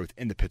driving growth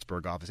in the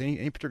Pittsburgh office? Any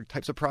particular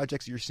types of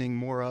projects you're seeing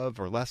more of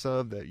or less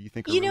of that you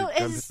think are really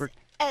driving Pittsburgh?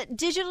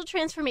 Digital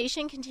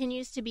transformation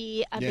continues to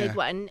be a big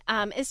one,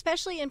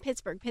 especially in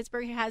Pittsburgh.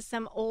 Pittsburgh has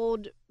some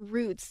old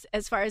roots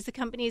as far as the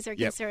companies are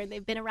concerned.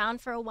 They've been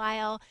around for a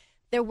while.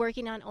 They're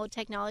working on old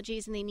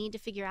technologies, and they need to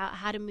figure out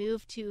how to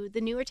move to the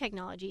newer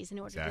technologies in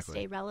order to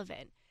stay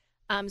relevant.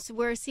 So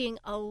we're seeing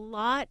a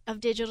lot of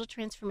digital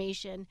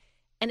transformation.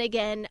 And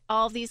again,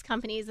 all of these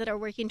companies that are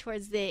working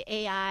towards the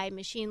AI,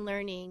 machine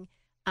learning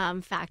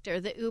factor,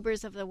 the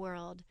Ubers of the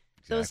world,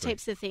 those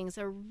types of things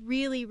are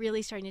really,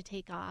 really starting to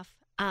take off.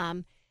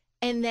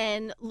 And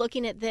then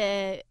looking at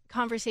the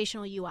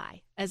conversational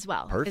UI as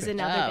well is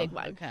another big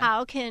one. Okay.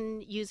 How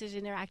can users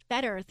interact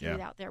better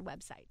throughout their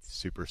websites?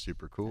 Super,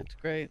 super cool. That's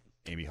great.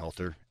 Amy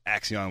Halter,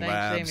 Axion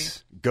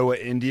Labs, Goa,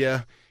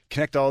 India.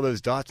 Connect all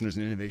those dots, and there's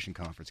an innovation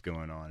conference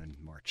going on in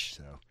March.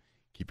 So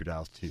keep your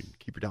dial tuned.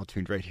 Keep your dial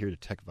tuned right here to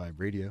Tech Vibe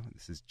Radio.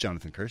 This is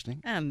Jonathan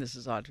Kirsting. And this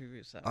is Audrey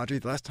Russo. Audrey,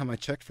 the last time I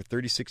checked, for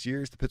 36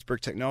 years, the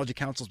Pittsburgh Technology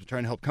Council has been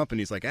trying to help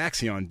companies like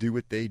Axion do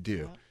what they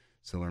do. Yeah.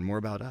 So learn more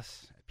about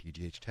us at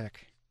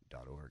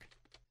pghtech.org.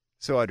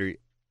 So, Audrey,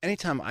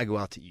 anytime I go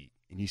out to eat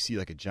and you see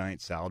like a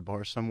giant salad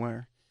bar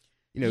somewhere,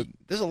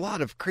 there's a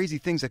lot of crazy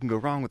things that can go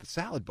wrong with a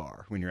salad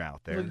bar when you're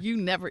out there. Well, you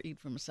never eat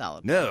from a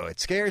salad bar. No, it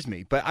scares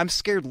me, but I'm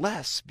scared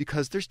less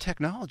because there's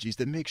technologies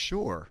that make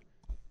sure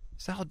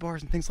salad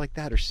bars and things like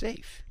that are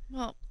safe.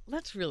 Well,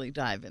 let's really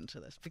dive into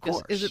this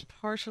because is it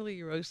partially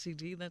your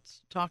OCD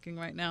that's talking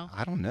right now?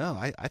 I don't know.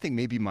 I think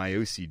maybe my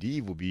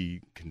OCD will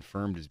be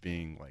confirmed as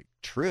being like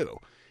true.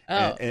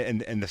 Oh,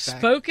 and the fact...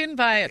 spoken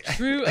by a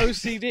true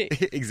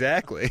OCD.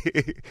 Exactly.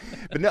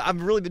 But no,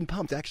 I've really been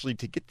pumped actually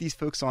to get these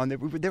folks on. They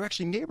were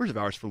actually neighbors of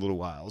ours for a little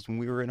while when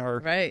we were in our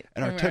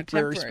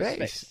temporary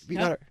space. We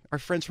got our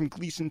friends from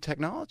Gleason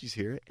Technologies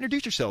here.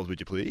 Introduce yourselves, would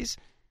you please?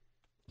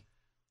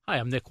 Hi,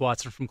 I'm Nick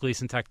Watson from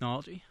Gleason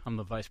Technology. I'm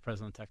the Vice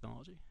President of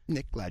Technology.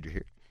 Nick, glad you're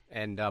here.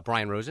 And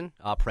Brian Rosen,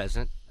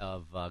 President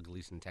of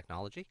Gleason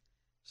Technology.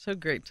 So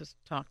great to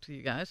talk to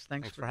you guys.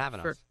 Thanks for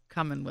having us.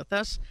 Coming with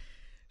us.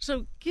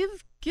 So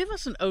give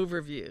us an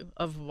overview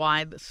of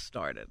why this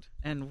started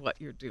and what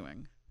you're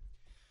doing.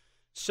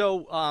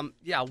 So,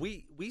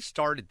 we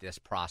started this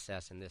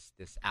process and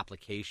this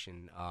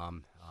application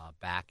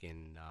back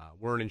in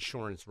we're an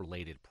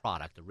insurance-related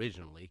product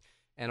originally,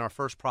 and our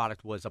first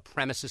product was a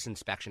premises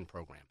inspection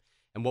program.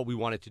 And what we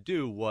wanted to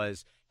do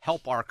was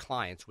help our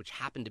clients, which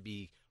happened to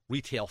be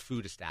retail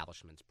food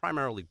establishments,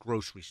 primarily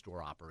grocery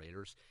store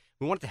operators.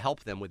 We wanted to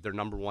help them with their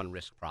number one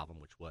risk problem,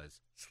 which was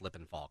slip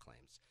and fall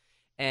claims.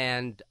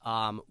 And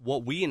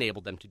what we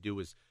enabled them to do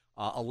is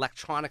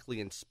electronically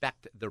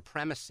inspect their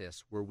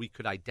premises where we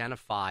could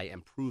identify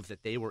and prove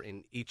that they were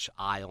in each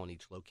aisle in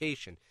each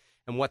location.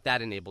 And what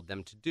that enabled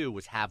them to do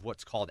was have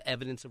what's called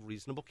evidence of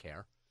reasonable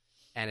care.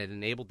 And it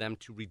enabled them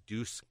to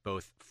reduce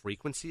both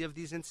frequency of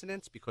these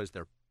incidents because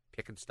they're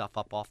picking stuff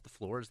up off the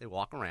floor as they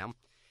walk around,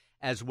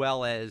 as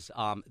well as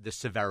the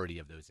severity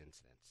of those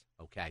incidents.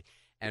 Okay.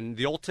 And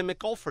the ultimate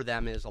goal for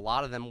them is a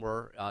lot of them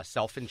were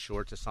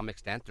self-insured to some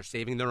extent. They're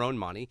saving their own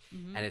money,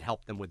 and it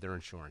helped them with their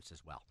insurance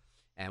as well.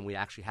 And we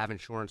actually have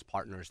insurance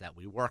partners that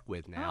we work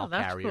with now,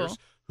 carriers,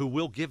 who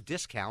will give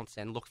discounts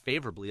and look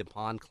favorably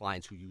upon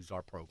clients who use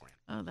our program.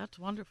 Oh, that's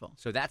wonderful.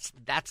 So that's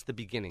the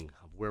beginning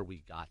of where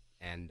we got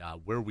and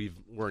where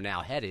we're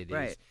now headed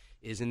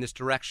is in this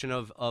direction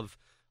of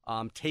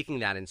taking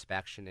that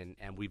inspection,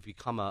 and we've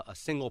become a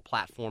single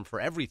platform for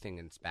everything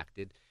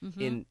inspected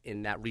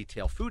in that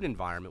retail food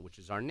environment, which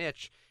is our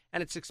niche,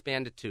 and it's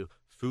expanded to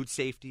food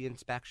safety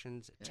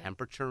inspections,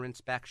 temperature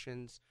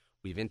inspections.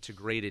 We've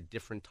integrated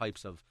different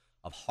types of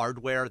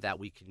hardware that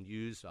we can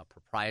use,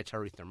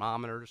 proprietary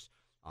thermometers,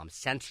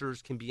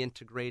 sensors can be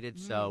integrated.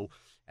 So,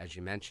 as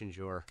you mentioned,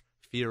 your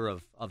fear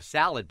of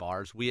salad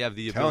bars, we have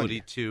the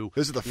ability to...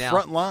 Those are the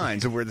front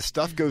lines of where the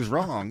stuff goes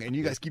wrong, and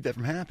you guys keep that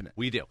from happening.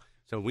 We do.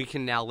 So we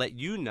can now let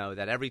you know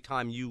that every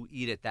time you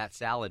eat at that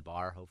salad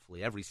bar,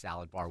 hopefully every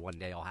salad bar one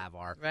day will have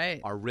our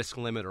risk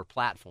limiter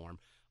platform,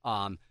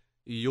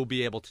 you'll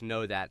be able to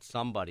know that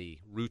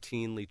somebody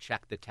routinely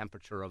checked the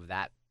temperature of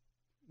that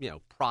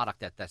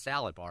product at the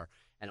salad bar,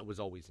 and it was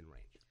always in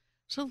range.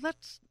 So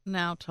let's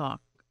now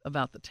talk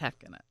about the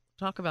tech in it.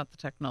 Talk about the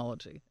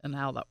technology and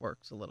how that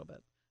works a little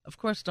bit. Of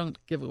course, don't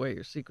give away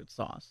your secret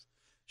sauce.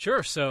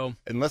 Sure. So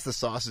unless the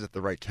sauce is at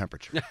the right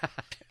temperature.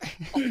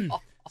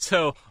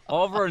 So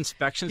all of our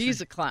inspections... He's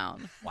a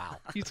clown. Wow.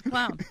 He's a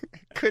clown.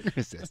 Couldn't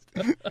resist.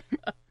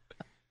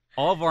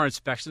 All of our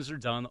inspections are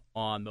done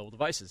on mobile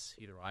devices,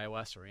 either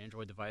iOS or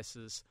Android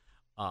devices.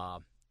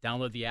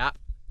 Download the app.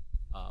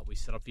 We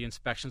set up the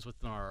inspections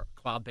within our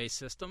cloud-based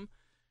system.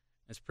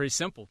 It's pretty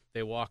simple.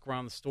 They walk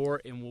around the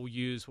store, and we'll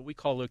use what we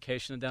call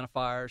location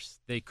identifiers.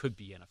 They could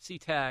be NFC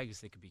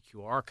tags. They could be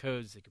QR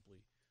codes. They could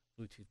be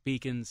Bluetooth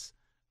beacons.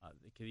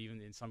 They could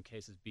even, in some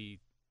cases, be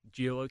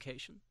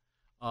geolocation.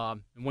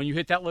 And when you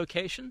hit that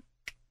location,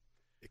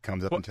 it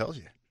comes up and tells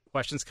you.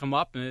 Questions come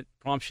up, and it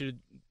prompts you to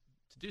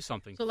do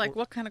something. So, like,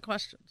 what kind of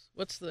questions?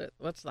 What's the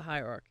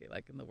hierarchy,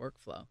 like, in the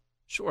workflow?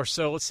 Sure.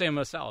 So let's say I'm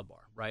at a salad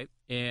bar, right?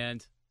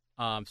 And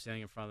I'm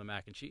standing in front of the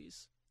mac and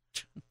cheese.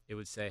 It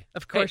would say,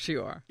 of course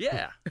you are.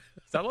 Yeah.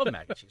 I love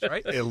mac and cheese,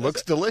 right? It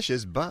looks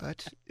delicious,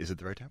 but is it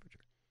the right temperature?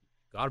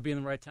 Got to be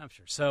in the right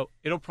temperature. So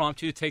it'll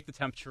prompt you to take the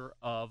temperature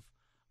of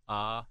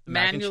the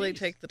manually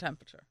take the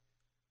temperature.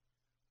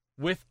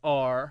 With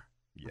our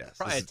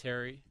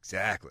proprietary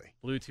exactly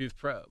Bluetooth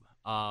probe,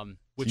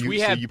 which so you, we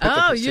have.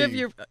 So you have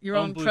your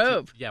own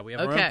probe. Yeah, we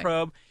have our own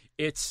probe.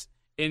 It's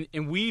and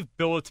we've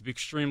built it to be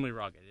extremely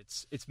rugged.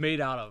 It's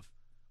made out of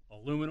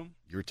aluminum.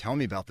 You were telling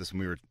me about this when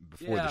we were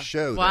before the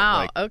show.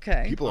 Wow.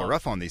 That, people are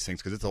rough on these things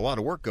because it's a lot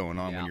of work going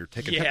on when you're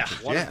taking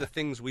temperatures. One of the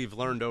things we've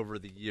learned over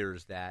the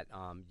years that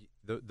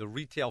the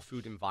retail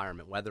food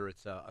environment, whether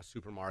it's a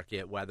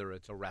supermarket, whether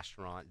it's a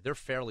restaurant, they're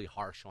fairly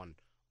harsh on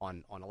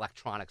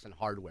electronics and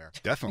hardware.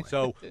 Definitely.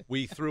 So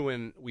we threw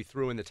in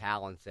the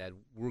towel and said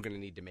we're going to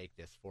need to make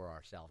this for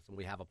ourselves, and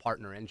we have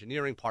a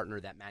engineering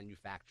partner that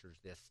manufactures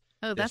this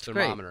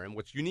thermometer. Great. And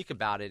what's unique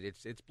about it,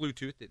 it's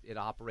Bluetooth. It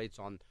operates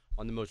on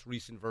the most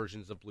recent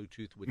versions of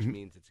Bluetooth, which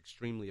means it's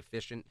extremely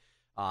efficient.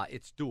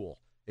 It's dual.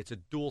 It's a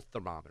dual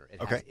thermometer.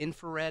 It Okay. has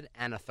infrared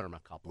and a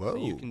thermocouple. So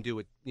you Whoa. can do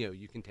it.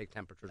 You can take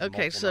temperatures.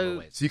 Okay, multiple number of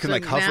ways. So you can So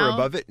like hover now-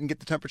 above it and get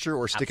the temperature,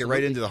 or stick it right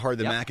Absolutely. into the heart of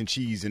the Yep. mac and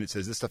cheese, and it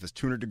says this stuff is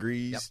 200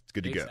 degrees. Yep. It's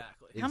good to go.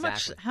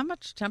 Exactly. How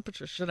much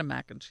temperature should a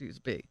mac and cheese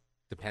be?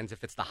 Depends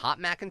if it's the hot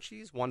mac and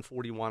cheese,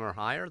 141 or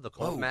higher. The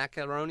cold Whoa.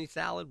 macaroni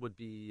salad would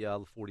be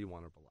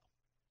 41 or below.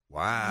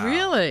 Wow.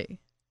 Really?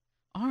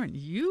 Aren't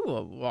you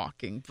a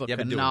walking book Yeah, I've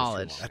been of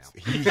doing this too knowledge? long. That's,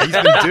 he's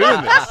been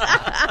doing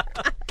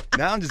this.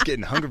 Now I'm just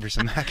getting hungry for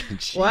some mac and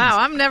cheese. Wow,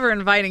 I'm never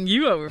inviting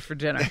you over for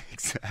dinner.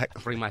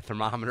 Exactly. Bring my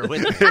thermometer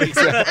with me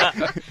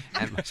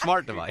and my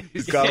smart device.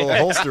 He's got a little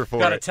holster for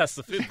Got to it. test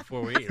the food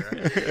before we eat,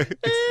 right?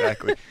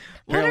 Exactly.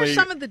 What are Apparently-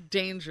 some of the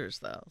dangers,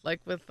 though?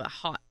 Like with the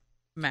hot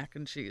mac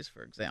and cheese,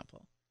 for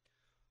example.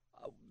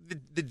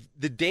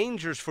 The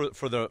dangers for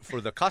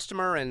the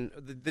customer, and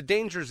the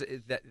dangers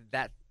is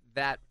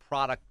that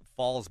product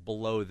falls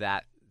below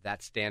that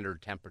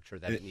standard temperature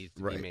that it needs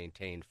to Right. be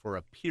maintained for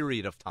a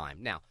period of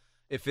time. Now,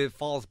 if it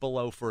falls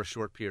below for a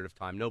short period of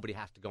time, nobody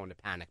has to go into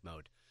panic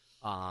mode.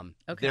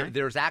 Okay.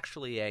 There's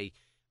actually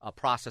a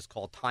process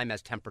called time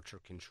as temperature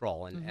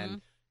control,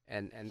 and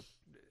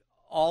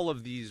all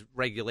of these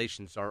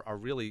regulations are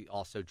really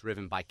also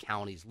driven by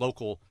counties,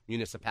 local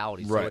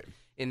municipalities. Right. So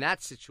in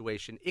that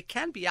situation, it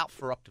can be out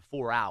for up to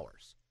 4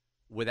 hours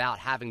without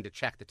having to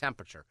check the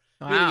temperature.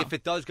 Wow. Meaning if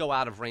it does go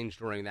out of range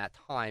during that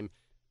time,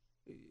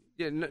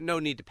 no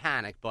need to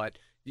panic, but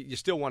you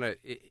still want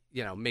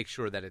to make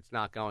sure that it's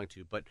not going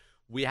to. But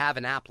we have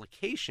an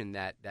application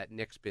that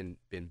Nick's been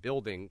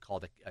building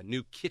called a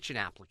new kitchen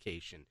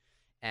application.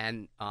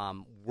 And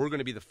we're going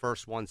to be the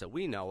first ones that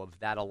we know of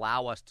that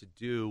allow us to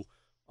do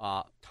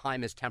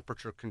time as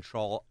temperature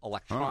control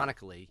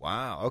electronically.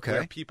 Wow. Okay.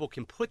 Where people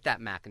can put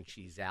that mac and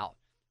cheese out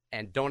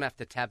and don't have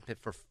to temp it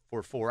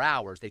for 4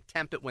 hours. They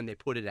temp it when they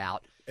put it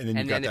out. And then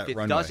you've got if that it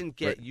runway. doesn't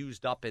get Right.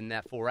 used up in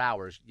that 4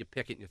 hours, you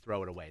pick it and you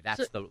throw it away.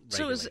 That's the regulation.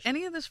 So is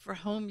any of this for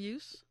home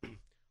use?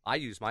 I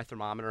use my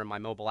thermometer and my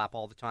mobile app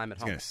all the time at I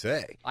was home. going to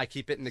say. I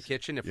keep it in the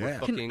kitchen if Yeah. we're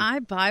Can cooking. I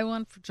buy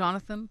one for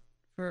Jonathan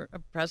for a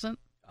present?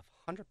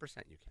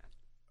 100% you can.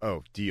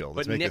 Oh, deal.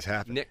 Let's But make Nick, this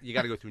happen. Nick, you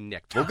got to go through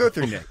Nick. We'll go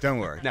through Nick. Don't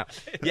worry. No,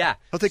 yeah.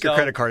 He'll take your So-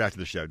 credit card after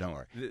the show. Don't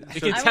worry. You so-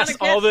 can I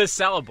test wanna all get- those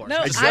salad bars.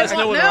 No, Just I let us know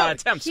want- when they're out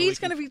of temp. He's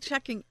going to be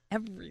checking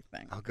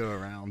everything. I'll go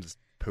around just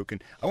poking.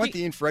 I want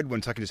the infrared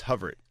one so I can just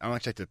hover it. I don't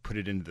actually have to put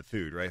it into the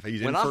food, right? If I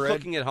use When infrared. I'm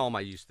cooking at home,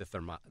 I use the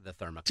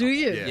thermocouple. Do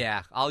you? Yeah.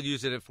 Yeah, I'll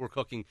use it if we're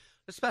cooking,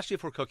 especially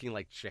if we're cooking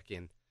like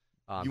chicken.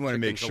 You wanna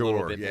make chicken's a little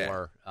sure, bit yeah.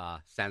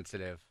 more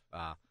sensitive.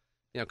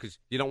 Because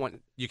you don't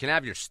want. You can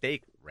have your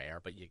steak rare,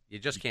 but you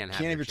just can't have.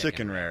 Can't have your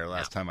chicken rare. rare.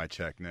 Last time I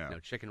checked, no. No,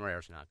 chicken rare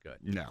is not good.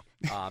 No.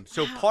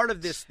 So part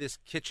of this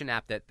kitchen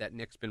app that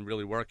Nick's been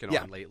really working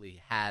Yeah. on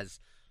lately has,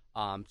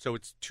 so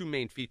it's two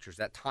main features.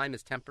 That time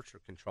is temperature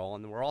control,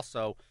 and then we're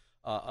also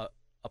a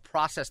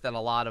process that a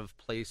lot of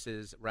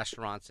places,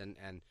 restaurants,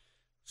 and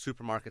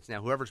supermarkets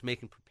now, whoever's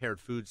making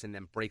prepared foods and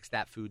then breaks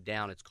that food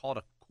down, it's called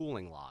a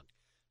cooling log.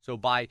 So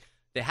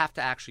they have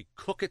to actually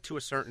cook it to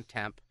a certain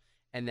temp,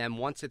 and then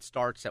once it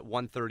starts at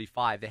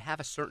 135, they have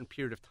a certain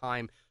period of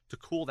time to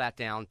cool that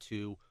down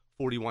to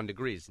 41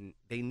 degrees, and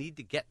they need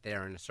to get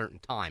there in a certain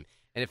time.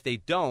 And if they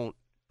don't,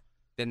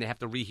 then they have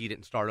to reheat it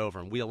and start over,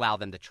 and we allow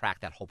them to track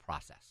that whole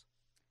process.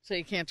 So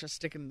you can't just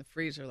stick it in the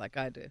freezer like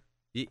I do.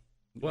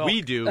 Well-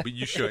 We do, but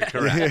you should,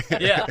 correct.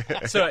 yeah.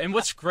 So, and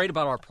what's great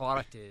about our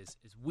product is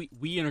we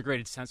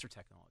integrated sensor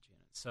technology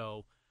in it.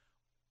 So,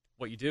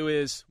 what you do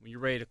is when you're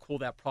ready to cool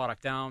that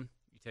product down,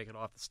 you take it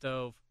off the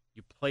stove,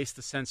 you place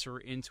the sensor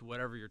into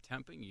whatever you're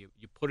temping, you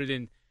put it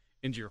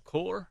into your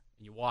cooler,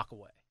 and you walk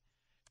away.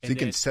 So you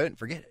can set it and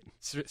forget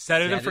it.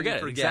 Set it and forget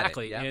it. it.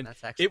 Exactly. Yeah, and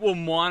that's excellent. it will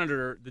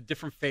monitor the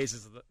different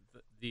phases of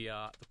the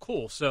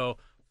cool. So,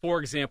 for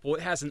example,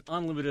 it has an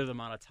unlimited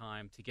amount of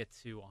time to get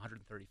to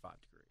 135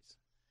 degrees.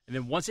 And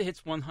then once it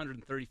hits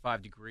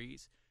 135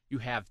 degrees, you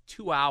have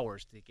 2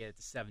 hours to get it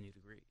to 70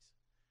 degrees.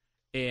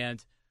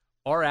 And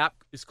our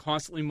app is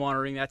constantly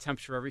monitoring that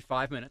temperature every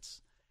 5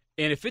 minutes.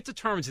 And if it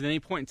determines at any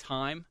point in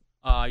time,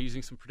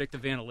 using some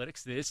predictive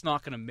analytics, that it's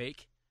not going to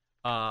make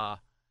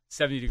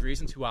 70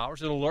 degrees in 2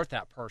 hours, it'll alert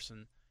that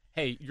person,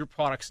 hey, your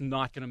product's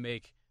not going to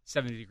make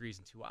 70 degrees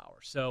in 2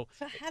 hours. So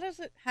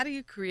how do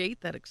you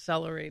create that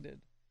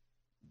accelerated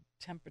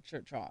temperature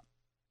drop?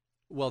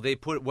 Well, they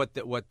put what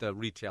the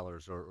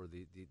retailers or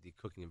the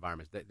cooking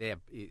environments, they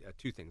have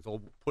two things.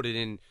 They'll put it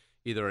in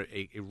either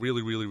a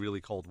really, really, really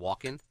cold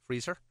walk-in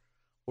freezer,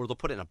 or they'll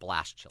put it in a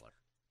blast chiller.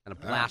 And a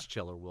blast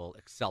chiller will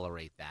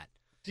accelerate that.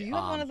 Do you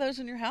have one of those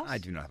in your house? I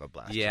do not have a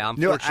blast. Yeah,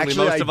 chiller. unfortunately,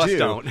 no, actually, most of I us do.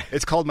 don't.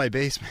 It's called my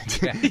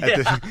basement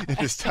at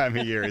this time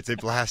of year. It's a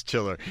blast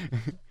chiller.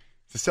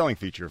 It's a selling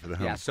feature for the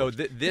home. Yeah, so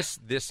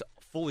this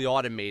fully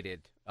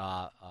automated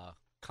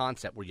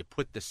concept where you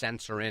put the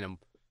sensor in and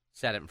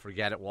set it and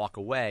forget it, walk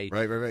away.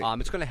 Right.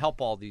 It's going to help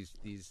all these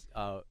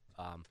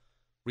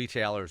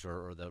retailers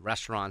or the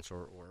restaurants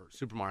or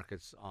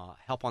supermarkets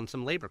help on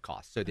some labor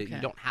costs so that you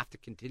don't have to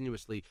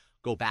continuously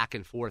go back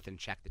and forth and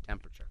check the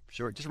temperature.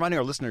 Sure. Just reminding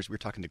our listeners, we're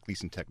talking to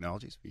Gleason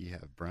Technologies. We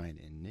have Brian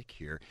and Nick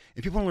here.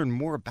 If people want to learn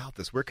more about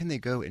this, where can they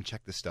go and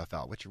check this stuff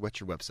out? What's your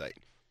website?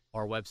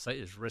 Our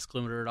website is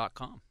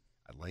risklimiter.com.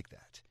 I like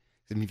that.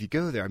 I mean, if you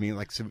go there, I mean,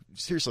 like, so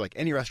seriously, like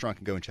any restaurant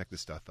can go and check this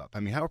stuff up. I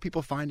mean, how are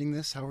people finding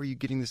this? How are you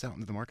getting this out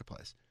into the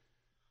marketplace?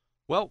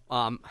 Well,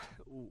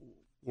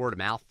 word of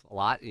mouth a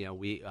lot. You know,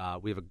 we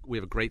have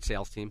a great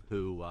sales team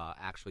who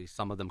actually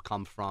some of them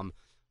come from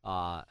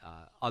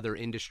other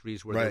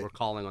industries where they were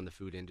calling on the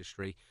food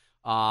industry.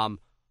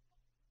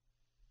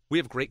 We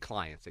have great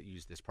clients that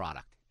use this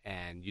product,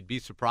 and you'd be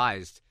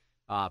surprised.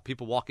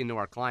 People walk into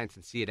our clients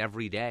and see it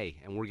every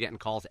day, and we're getting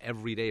calls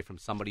every day from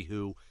somebody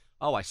who,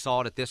 oh, I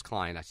saw it at this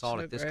client. I saw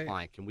it at this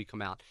client. Can we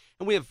come out?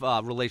 And we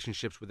have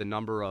relationships with a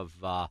number of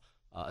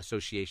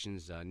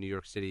associations, New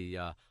York City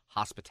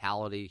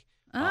Hospitality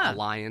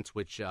Alliance,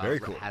 which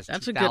has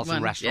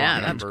 2,000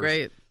 restaurant members. That's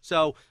great.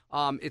 So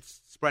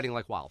it's spreading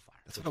like wildfire.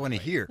 That's what I want to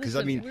hear. Because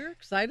I mean, we're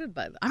excited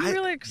by that. I'm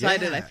really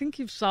excited. I think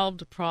you've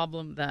solved a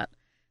problem that,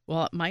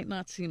 while it might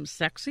not seem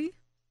sexy,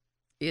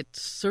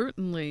 it's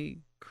certainly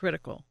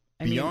critical.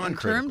 I mean, in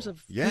terms of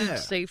food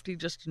safety,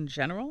 just in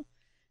general,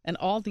 and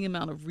all the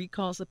amount of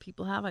recalls that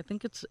people have, I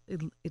think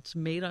it's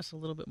made us a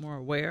little bit more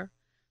aware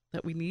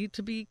that we need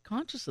to be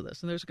conscious of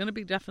this. And there's going to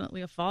be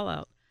definitely a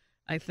fallout,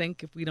 I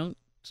think, if we don't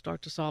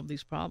start to solve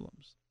these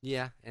problems.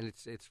 Yeah, and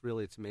it's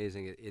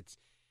amazing. It's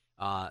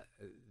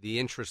the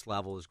interest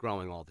level is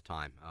growing all the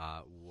time.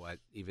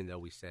 Even though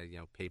we said, you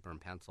know, paper and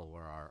pencil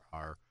were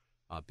our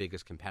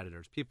biggest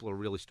competitors, people are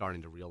really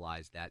starting to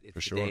realize that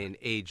it's the day and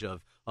age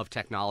of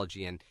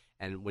technology,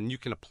 and when you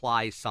can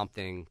apply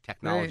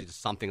technology to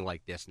something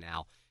like this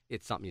now,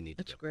 it's something you need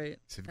to do. That's great.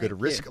 So go to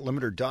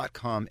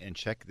risklimiter.com and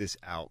check this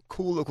out.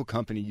 Cool local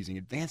company using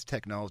advanced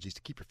technologies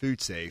to keep your food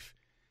safe.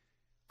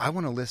 I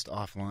want a list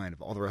offline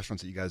of all the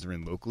restaurants that you guys are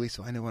in locally,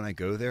 so I know when I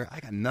go there, I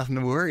got nothing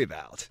to worry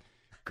about.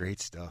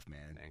 Great stuff,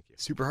 man. Thank you.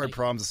 Super hard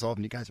problems to solve,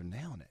 and you guys are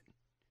nailing it.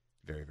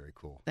 Very, very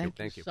cool.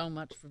 Thank you so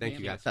much for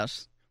being with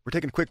us. We're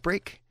taking a quick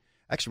break.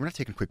 Actually, we're not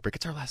taking a quick break.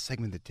 It's our last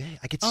segment of the day.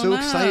 I get so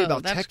excited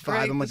about Tech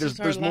Vibe. I'm like,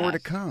 there's more to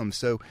come.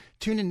 So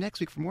tune in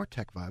next week for more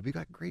Tech Vibe. We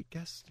got great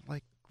guests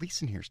like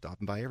Gleason here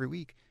stopping by every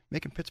week,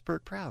 making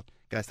Pittsburgh proud.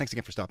 Guys, thanks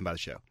again for stopping by the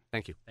show.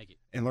 Thank you.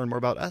 And learn more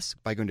about us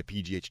by going to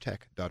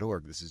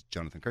pghtech.org. This is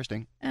Jonathan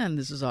Kirsting. And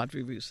this is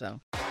Audrey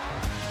Russo.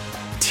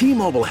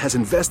 T-Mobile has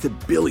invested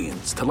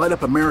billions to light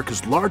up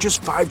America's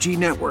largest 5G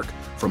network,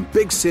 from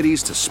big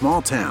cities to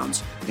small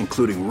towns,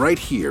 including right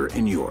here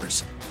in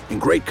yours. And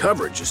great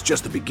coverage is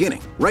just the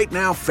beginning. Right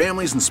now,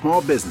 families and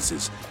small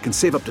businesses can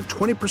save up to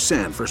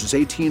 20% versus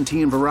AT&T and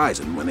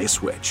Verizon when they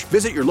switch.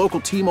 Visit your local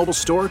T-Mobile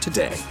store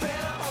today.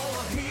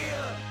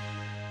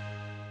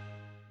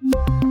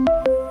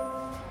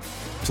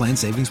 Plan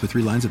savings with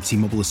 3 lines of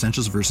T-Mobile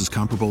Essentials versus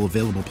comparable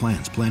available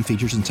plans. Plan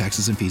features and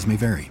taxes and fees may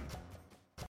vary.